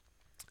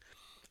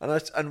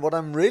 And what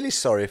I'm really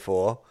sorry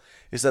for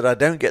is that I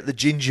don't get the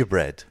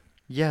gingerbread.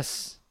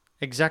 Yes,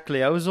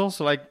 exactly. I was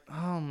also like,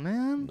 oh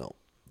man, No.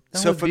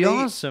 that would be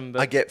awesome.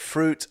 But I get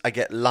fruit, I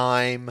get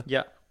lime.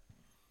 yeah.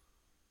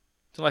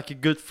 It's like a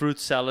good fruit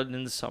salad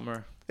in the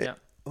summer.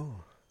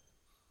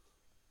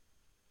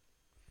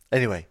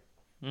 Anyway,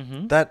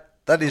 Mm-hmm.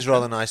 that is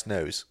rather nice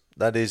nose.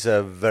 That is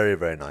a very,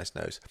 very nice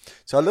nose.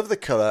 So I love the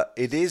colour.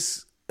 It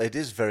is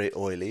very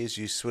oily. As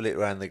you swill it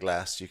around the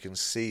glass, you can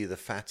see the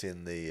fat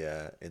in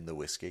the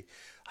whiskey.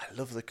 I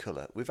love the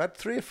colour. We've had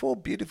 3 or 4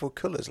 beautiful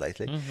colours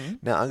lately. Mm-hmm.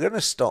 Now I'm going to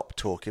stop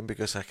talking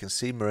because I can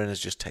see Marina's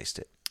just taste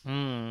it.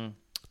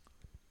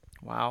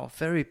 Wow,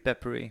 very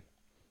peppery.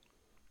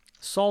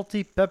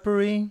 Salty,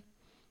 peppery,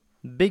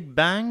 big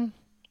bang,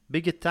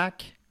 big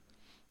attack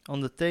on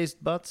the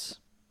taste buds.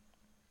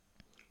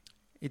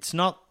 It's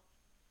not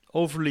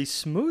overly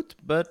smooth,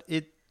 but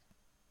it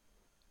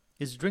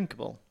is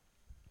drinkable.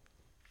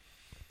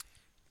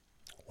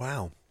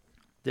 Wow.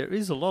 There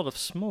is a lot of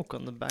smoke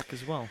on the back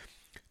as well.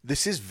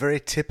 This is very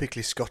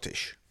typically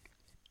Scottish.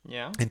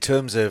 Yeah. In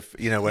terms of,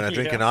 when I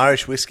drink an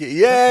Irish whiskey.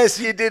 Yes,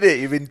 you did it.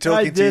 You've been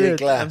talking to your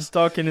glass. I'm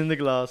talking in the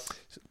glass.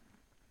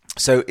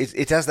 So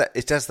it has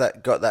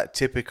got that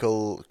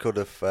typical kind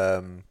of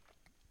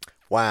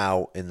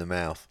wow in the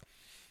mouth.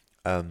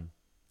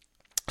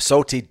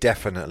 Salty,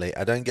 definitely.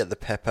 I don't get the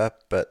pepper,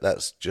 but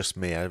that's just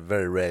me. I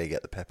very rarely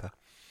get the pepper.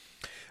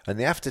 And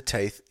the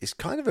aftertaste is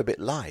kind of a bit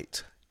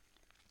light.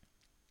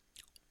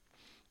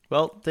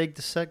 Well, take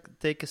a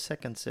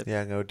second sip.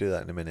 Yeah, I'm going to do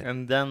that in a minute.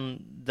 And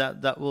then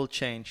that will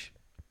change.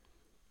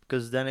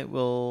 Because then it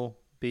will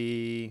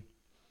be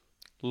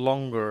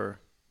longer.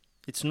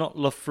 It's not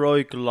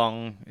Lafroig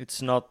long.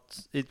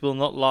 It will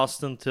not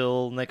last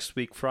until next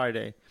week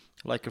Friday,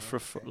 like a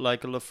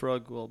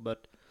Lafroig will,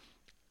 but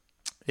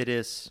it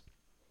is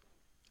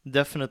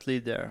definitely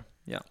there.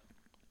 Yeah.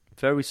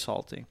 Very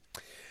salty.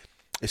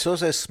 It's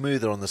also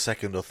smoother on the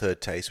second or third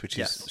taste, which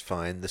is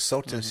fine. The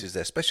saltiness is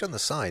there, especially on the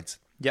sides.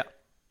 Yeah.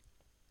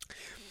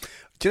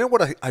 Do you know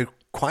what I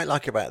quite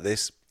like about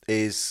this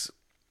is...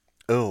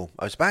 Oh,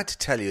 I was about to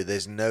tell you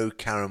there's no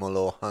caramel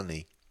or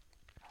honey.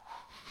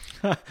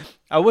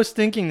 I was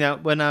thinking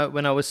that when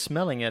I was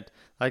smelling it,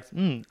 like,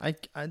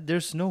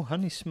 there's no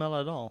honey smell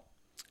at all.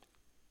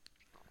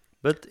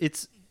 But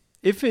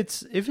if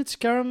it's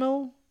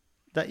caramel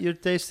that you're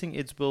tasting,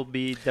 it will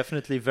be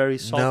definitely very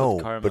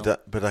salted caramel. No,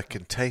 but I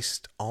can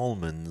taste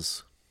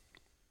almonds.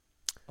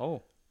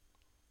 Oh.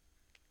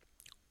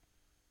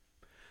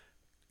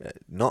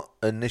 Not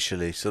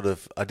initially, sort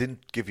of. I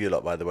didn't give you a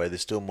lot, by the way.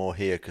 There's still more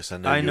here because I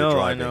know you're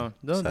driving. I know.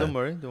 Don't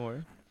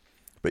worry.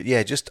 But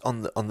yeah, just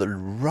on the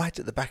right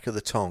at the back of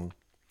the tongue,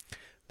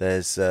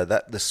 there's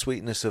the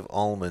sweetness of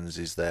almonds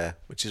is there,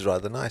 which is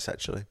rather nice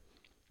actually.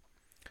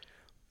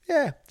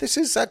 Yeah, this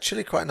is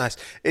actually quite nice.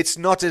 It's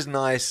not as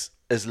nice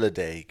as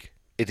Ledaig.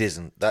 It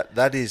isn't.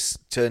 That is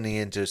turning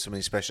into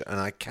something special, and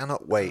I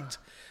cannot wait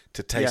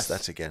to taste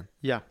that again.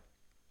 Yeah.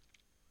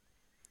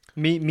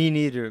 Me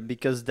neither,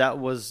 because that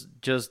was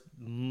just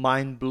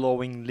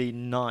mind-blowingly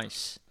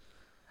nice.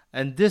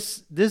 And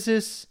this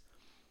is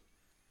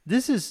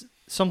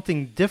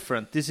something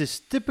different. This is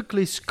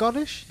typically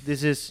Scottish.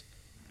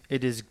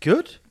 It is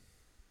good.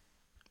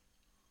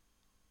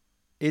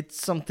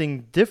 It's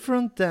something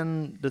different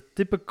than the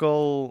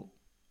typical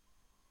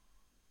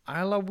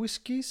Islay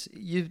whiskies.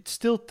 You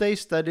still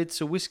taste that it's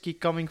a whiskey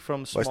coming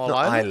from small Well, it's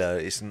not island.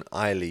 Islay, it's an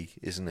Islay,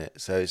 isn't it?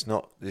 So it's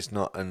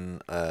not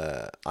an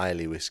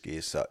Islay whiskey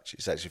as such.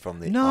 It's actually from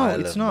the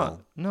Isle it's of not.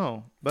 Mull.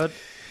 No, but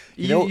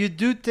You you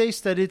do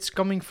taste that it's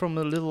coming from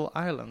a little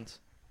island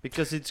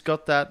because it's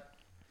got that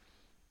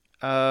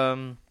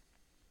I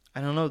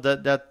don't know,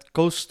 that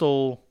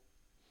coastal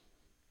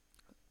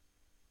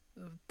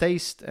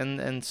taste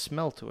and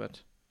smell to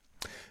it.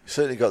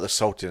 Certainly got the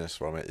saltiness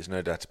from it. There's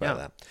no doubt about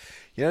that.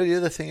 You know, the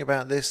other thing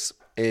about this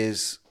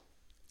is,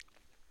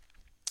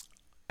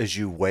 as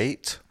you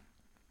wait,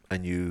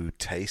 and you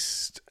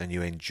taste and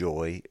you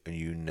enjoy and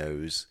you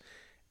nose,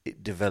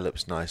 it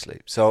develops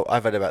nicely. So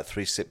I've had about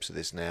 3 sips of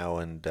this now,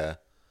 and the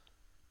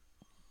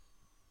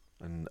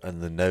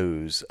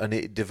nose, and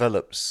it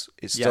develops.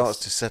 It starts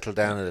to settle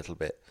down a little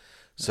bit.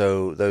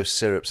 So those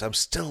syrups, I'm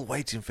still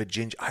waiting for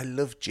ginger. I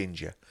love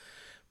ginger,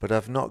 but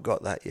I've not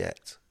got that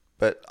yet.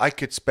 But I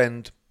could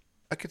spend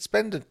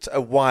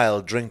a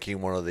while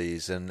drinking one of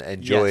these and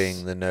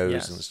enjoying the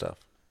nose and stuff.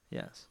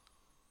 Yes.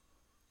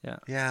 Yeah.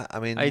 Yeah, I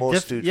mean, more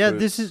stewed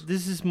fruits.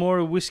 This is more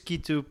a whiskey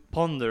to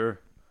ponder.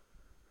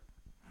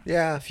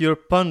 Yeah. If you're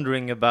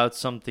pondering about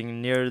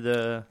something near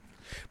the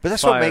But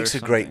that's what makes a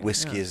great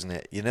whiskey, isn't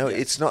it? You know,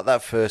 it's not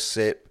that first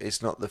sip,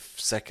 it's not the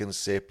second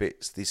sip,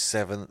 it's the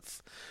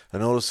 7th,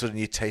 and all of a sudden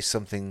you taste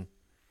something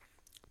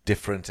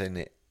different in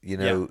it. You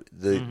know,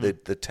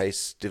 the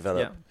tastes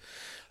develop. Yeah.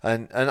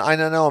 And I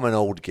know I'm an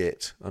old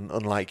git,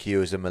 unlike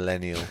you as a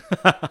millennial.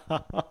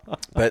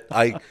 But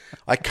I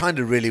kind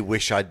of really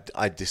wish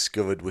I'd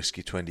discovered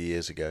whiskey 20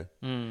 years ago.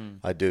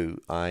 I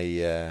do.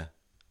 I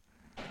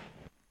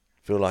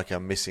feel like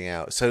I'm missing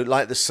out. So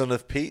like the Son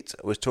of Pete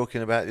I was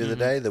talking about the other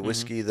day, the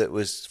whiskey that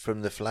was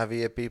from the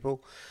Flavia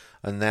people,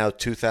 and now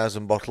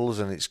 2,000 bottles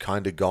and it's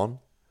kind of gone.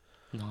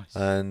 Nice.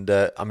 And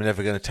I'm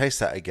never going to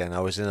taste that again.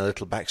 I was in a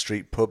little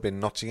backstreet pub in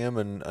Nottingham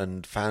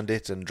and found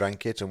it and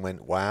drank it and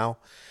went, wow.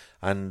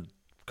 And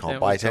can't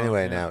buy it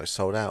anywhere now. It's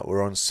sold out.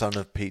 We're on Son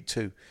of Pete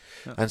too.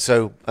 Yeah. And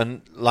so,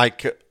 and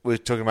like we were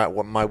talking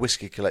about my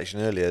whiskey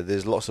collection earlier,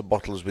 there's lots of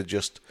bottles with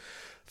just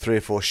 3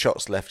 or 4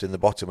 shots left in the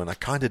bottom, and I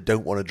kind of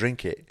don't want to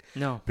drink it.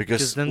 No.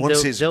 Because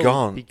once it's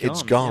gone,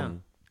 it's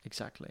gone. Yeah,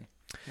 exactly.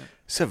 Yeah.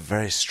 It's a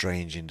very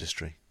strange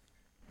industry.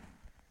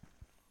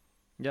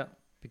 Yeah,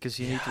 because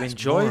you need to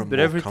enjoy it, but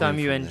every time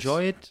you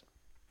enjoy it,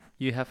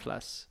 you have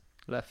less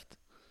left.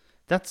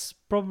 That's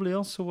probably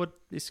also what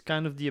is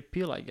kind of the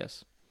appeal, I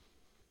guess.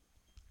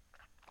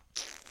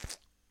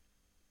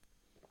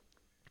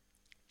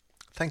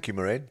 Thank you,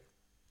 Mairead.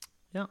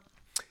 Yeah.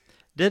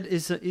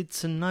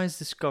 It's a nice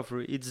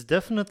discovery. It's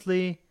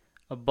definitely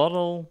a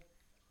bottle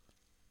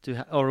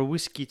or a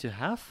whiskey to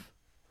have.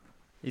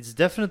 It's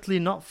definitely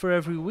not for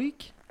every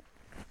week.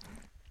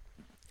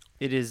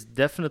 It is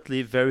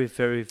definitely very,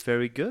 very,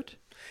 very good.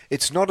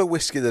 It's not a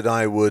whiskey that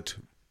I would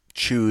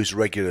choose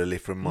regularly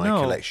from my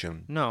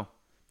collection. No.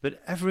 But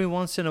every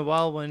once in a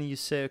while when you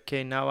say,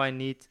 okay, now I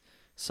need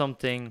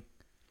something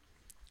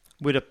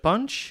with a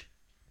punch,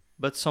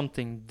 but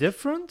something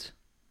different,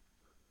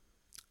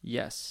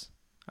 yes,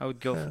 I would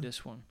go for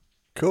this one.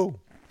 Cool.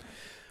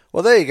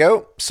 Well, there you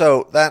go.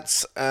 So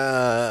that's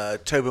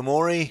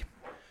Tobermory.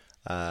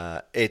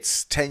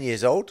 It's 10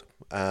 years old,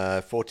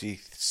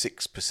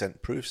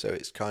 46% proof, so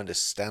it's kind of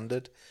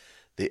standard.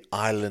 The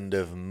Island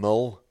of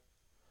Mull.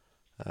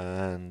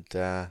 And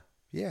I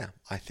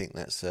think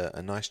that's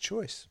a nice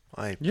choice.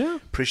 I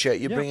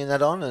appreciate you bringing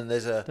that on, and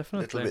there's a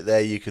little bit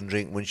there you can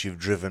drink once you've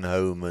driven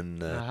home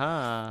and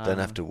don't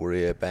have to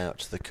worry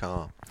about the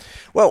car.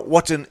 Well,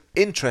 what an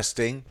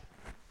interesting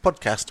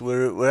podcast.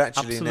 We're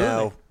actually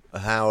now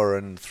an hour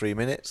and 3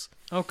 minutes.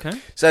 Okay.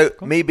 So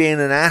me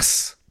being an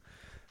ass,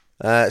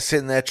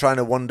 sitting there trying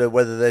to wonder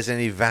whether there's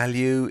any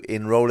value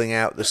in rolling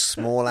out the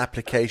small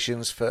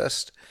applications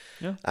first.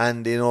 Yeah.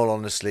 And in all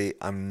honesty,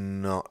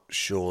 I'm not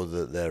sure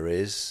that there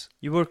is.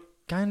 You were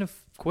kind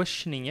of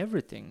questioning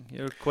everything.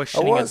 You're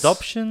questioning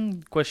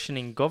adoption,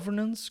 questioning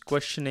governance,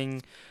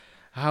 questioning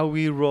how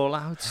we roll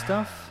out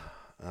stuff.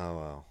 Oh,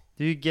 well.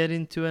 Do you get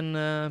into a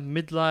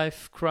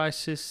midlife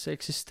crisis,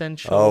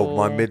 existential? Oh,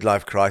 my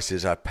midlife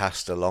crisis I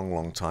passed a long,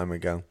 long time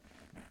ago.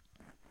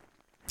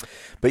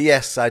 But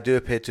yes, I do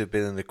appear to have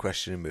been in the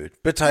questioning mood.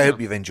 But I hope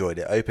you've enjoyed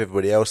it. I hope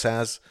everybody else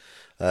has.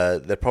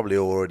 They're probably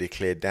already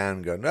cleared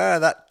down going,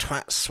 that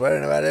twat's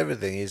swearing about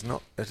everything. He's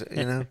not,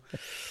 you know.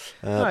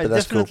 No, it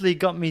definitely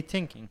got me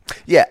thinking.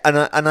 Yeah, and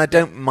I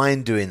don't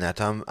mind doing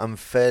that. I'm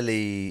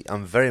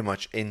very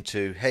much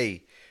into,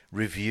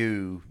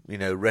 review,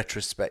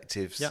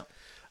 retrospectives. Yeah.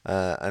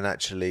 And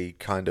actually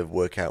kind of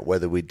work out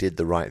whether we did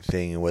the right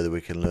thing and whether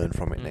we can learn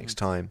from it next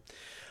time.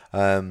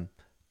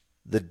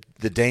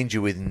 The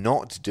danger with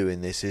not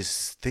doing this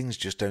is things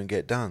just don't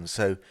get done.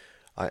 So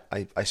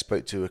I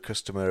spoke to a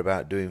customer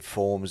about doing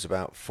forms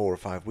about 4 or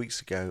 5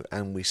 weeks ago,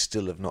 and we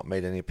still have not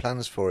made any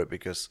plans for it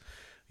because,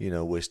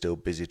 we're still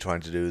busy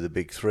trying to do the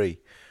big 3.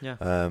 Yeah.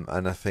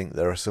 And I think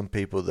there are some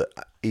people that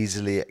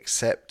easily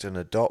accept and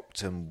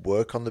adopt and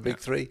work on the big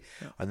 3.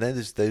 Yeah. And then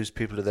there's those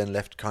people who are then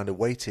left kind of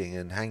waiting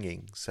and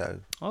hanging. So.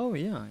 Oh,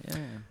 yeah.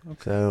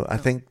 Okay. So I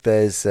think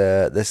there's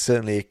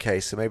certainly a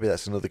case. So maybe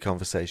that's another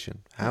conversation.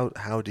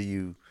 How do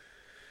you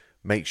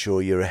make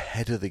sure you're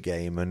ahead of the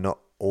game and not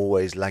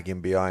always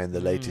lagging behind the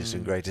latest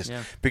and greatest?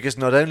 Yeah. Because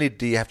not only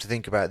do you have to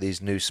think about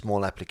these new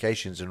small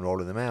applications and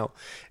rolling them out,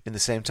 in the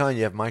same time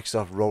you have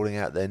Microsoft rolling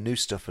out their new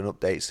stuff and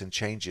updates and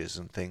changes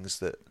and things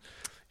that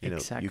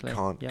you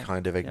can't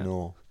kind of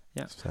ignore.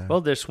 Yeah. So.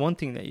 Well, there's one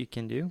thing that you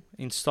can do: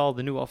 install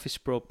the new Office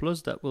Pro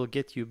Plus that will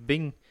get you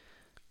Bing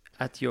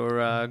at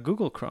your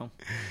Google Chrome.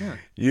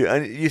 Yeah.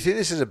 You think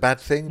this is a bad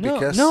thing?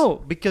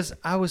 No, because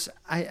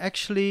I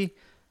actually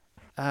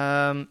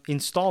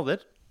installed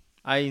it.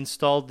 I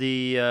installed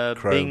the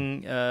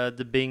Chrome.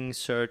 Bing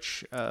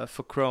search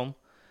for Chrome,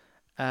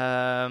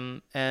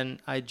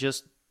 and I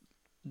just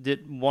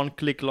did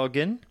one-click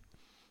login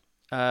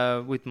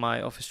with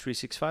my Office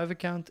 365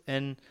 account,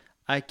 and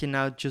I can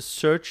now just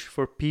search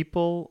for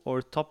people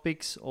or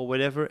topics or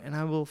whatever, and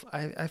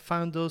I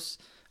find those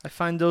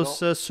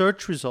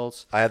search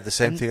results. I have the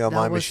same And thing on that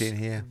my was machine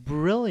here.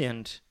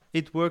 Brilliant!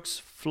 It works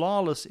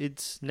flawless.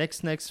 It's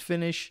next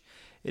finish.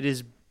 It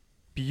is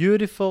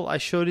beautiful. I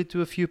showed it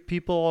to a few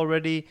people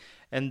already,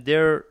 and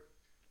they're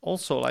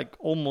also like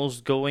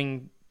almost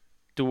going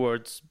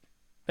towards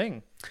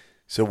Bing.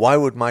 So why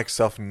would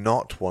Microsoft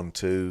not want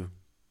to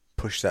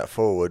push that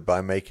forward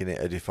by making it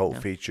a default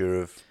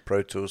feature of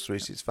Pro Tools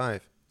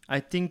 365? I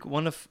think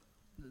one of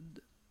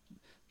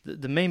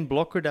the main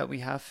blocker that we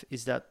have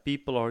is that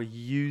people are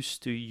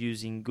used to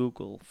using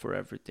Google for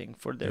everything,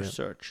 for their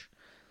search.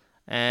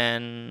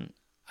 And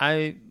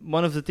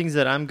one of the things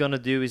that I'm going to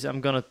do is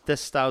I'm going to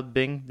test out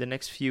Bing the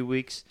next few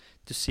weeks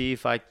to see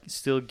if I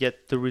still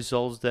get the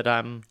results that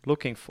I'm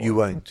looking for. You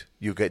won't.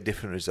 You'll get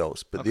different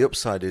results. But the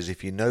upside is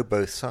if you know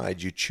both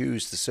sides, you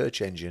choose the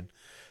search engine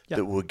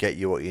that will get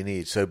you what you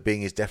need. So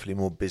Bing is definitely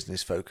more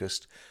business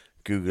focused.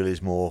 Google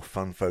is more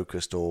fun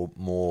focused or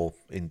more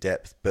in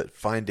depth. But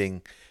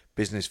finding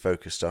business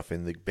focused stuff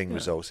in the Bing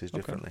results is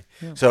differently.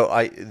 Yeah.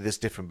 So there's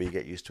different, but you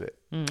get used to it.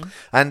 Mm-hmm.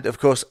 And of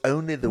course,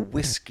 only the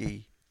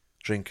whiskey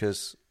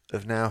drinkers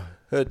have now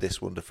heard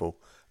this wonderful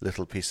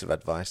little piece of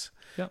advice,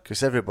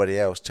 because everybody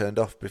else turned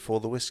off before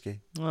the whiskey.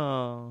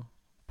 Oh,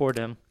 poor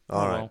them.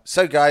 All right.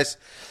 So, guys,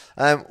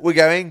 we're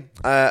going.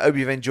 Hope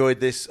you've enjoyed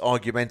this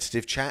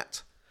argumentative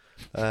chat.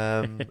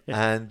 And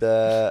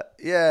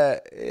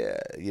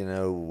you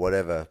know,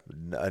 whatever.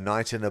 A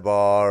night in a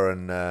bar,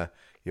 and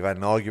you've had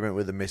an argument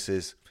with the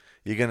missus.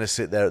 You're going to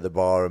sit there at the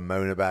bar and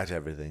moan about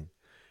everything,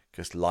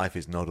 because life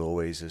is not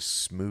always as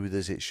smooth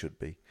as it should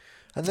be.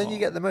 And then you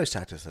get the most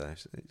out of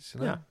those. It's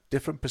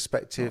different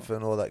perspective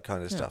and all that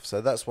kind of stuff.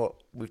 So that's what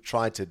we've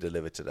tried to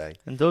deliver today.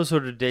 And those are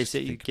the days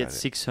that you think get about it.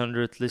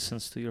 600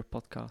 listens to your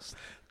podcast.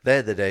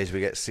 They're the days we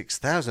get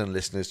 6,000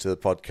 listeners to the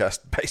podcast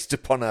based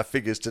upon our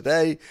figures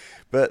today.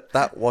 But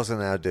that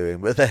wasn't our doing.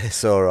 But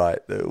that's all right.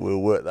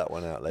 We'll work that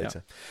one out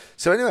later. Yeah.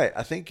 So anyway,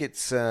 I think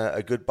it's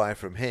a goodbye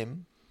from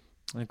him.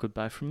 And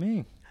goodbye from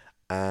me.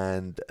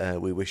 And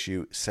we wish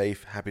you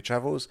safe, happy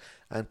travels.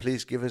 And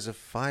please give us a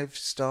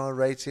 5-star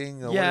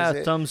rating. Or what is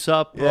it? Thumbs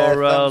up Yeah,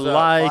 or thumbs up,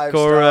 like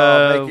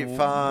 5-star, or make it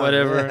fun.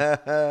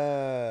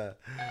 whatever.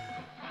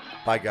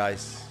 Bye,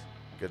 guys.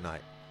 Good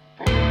night.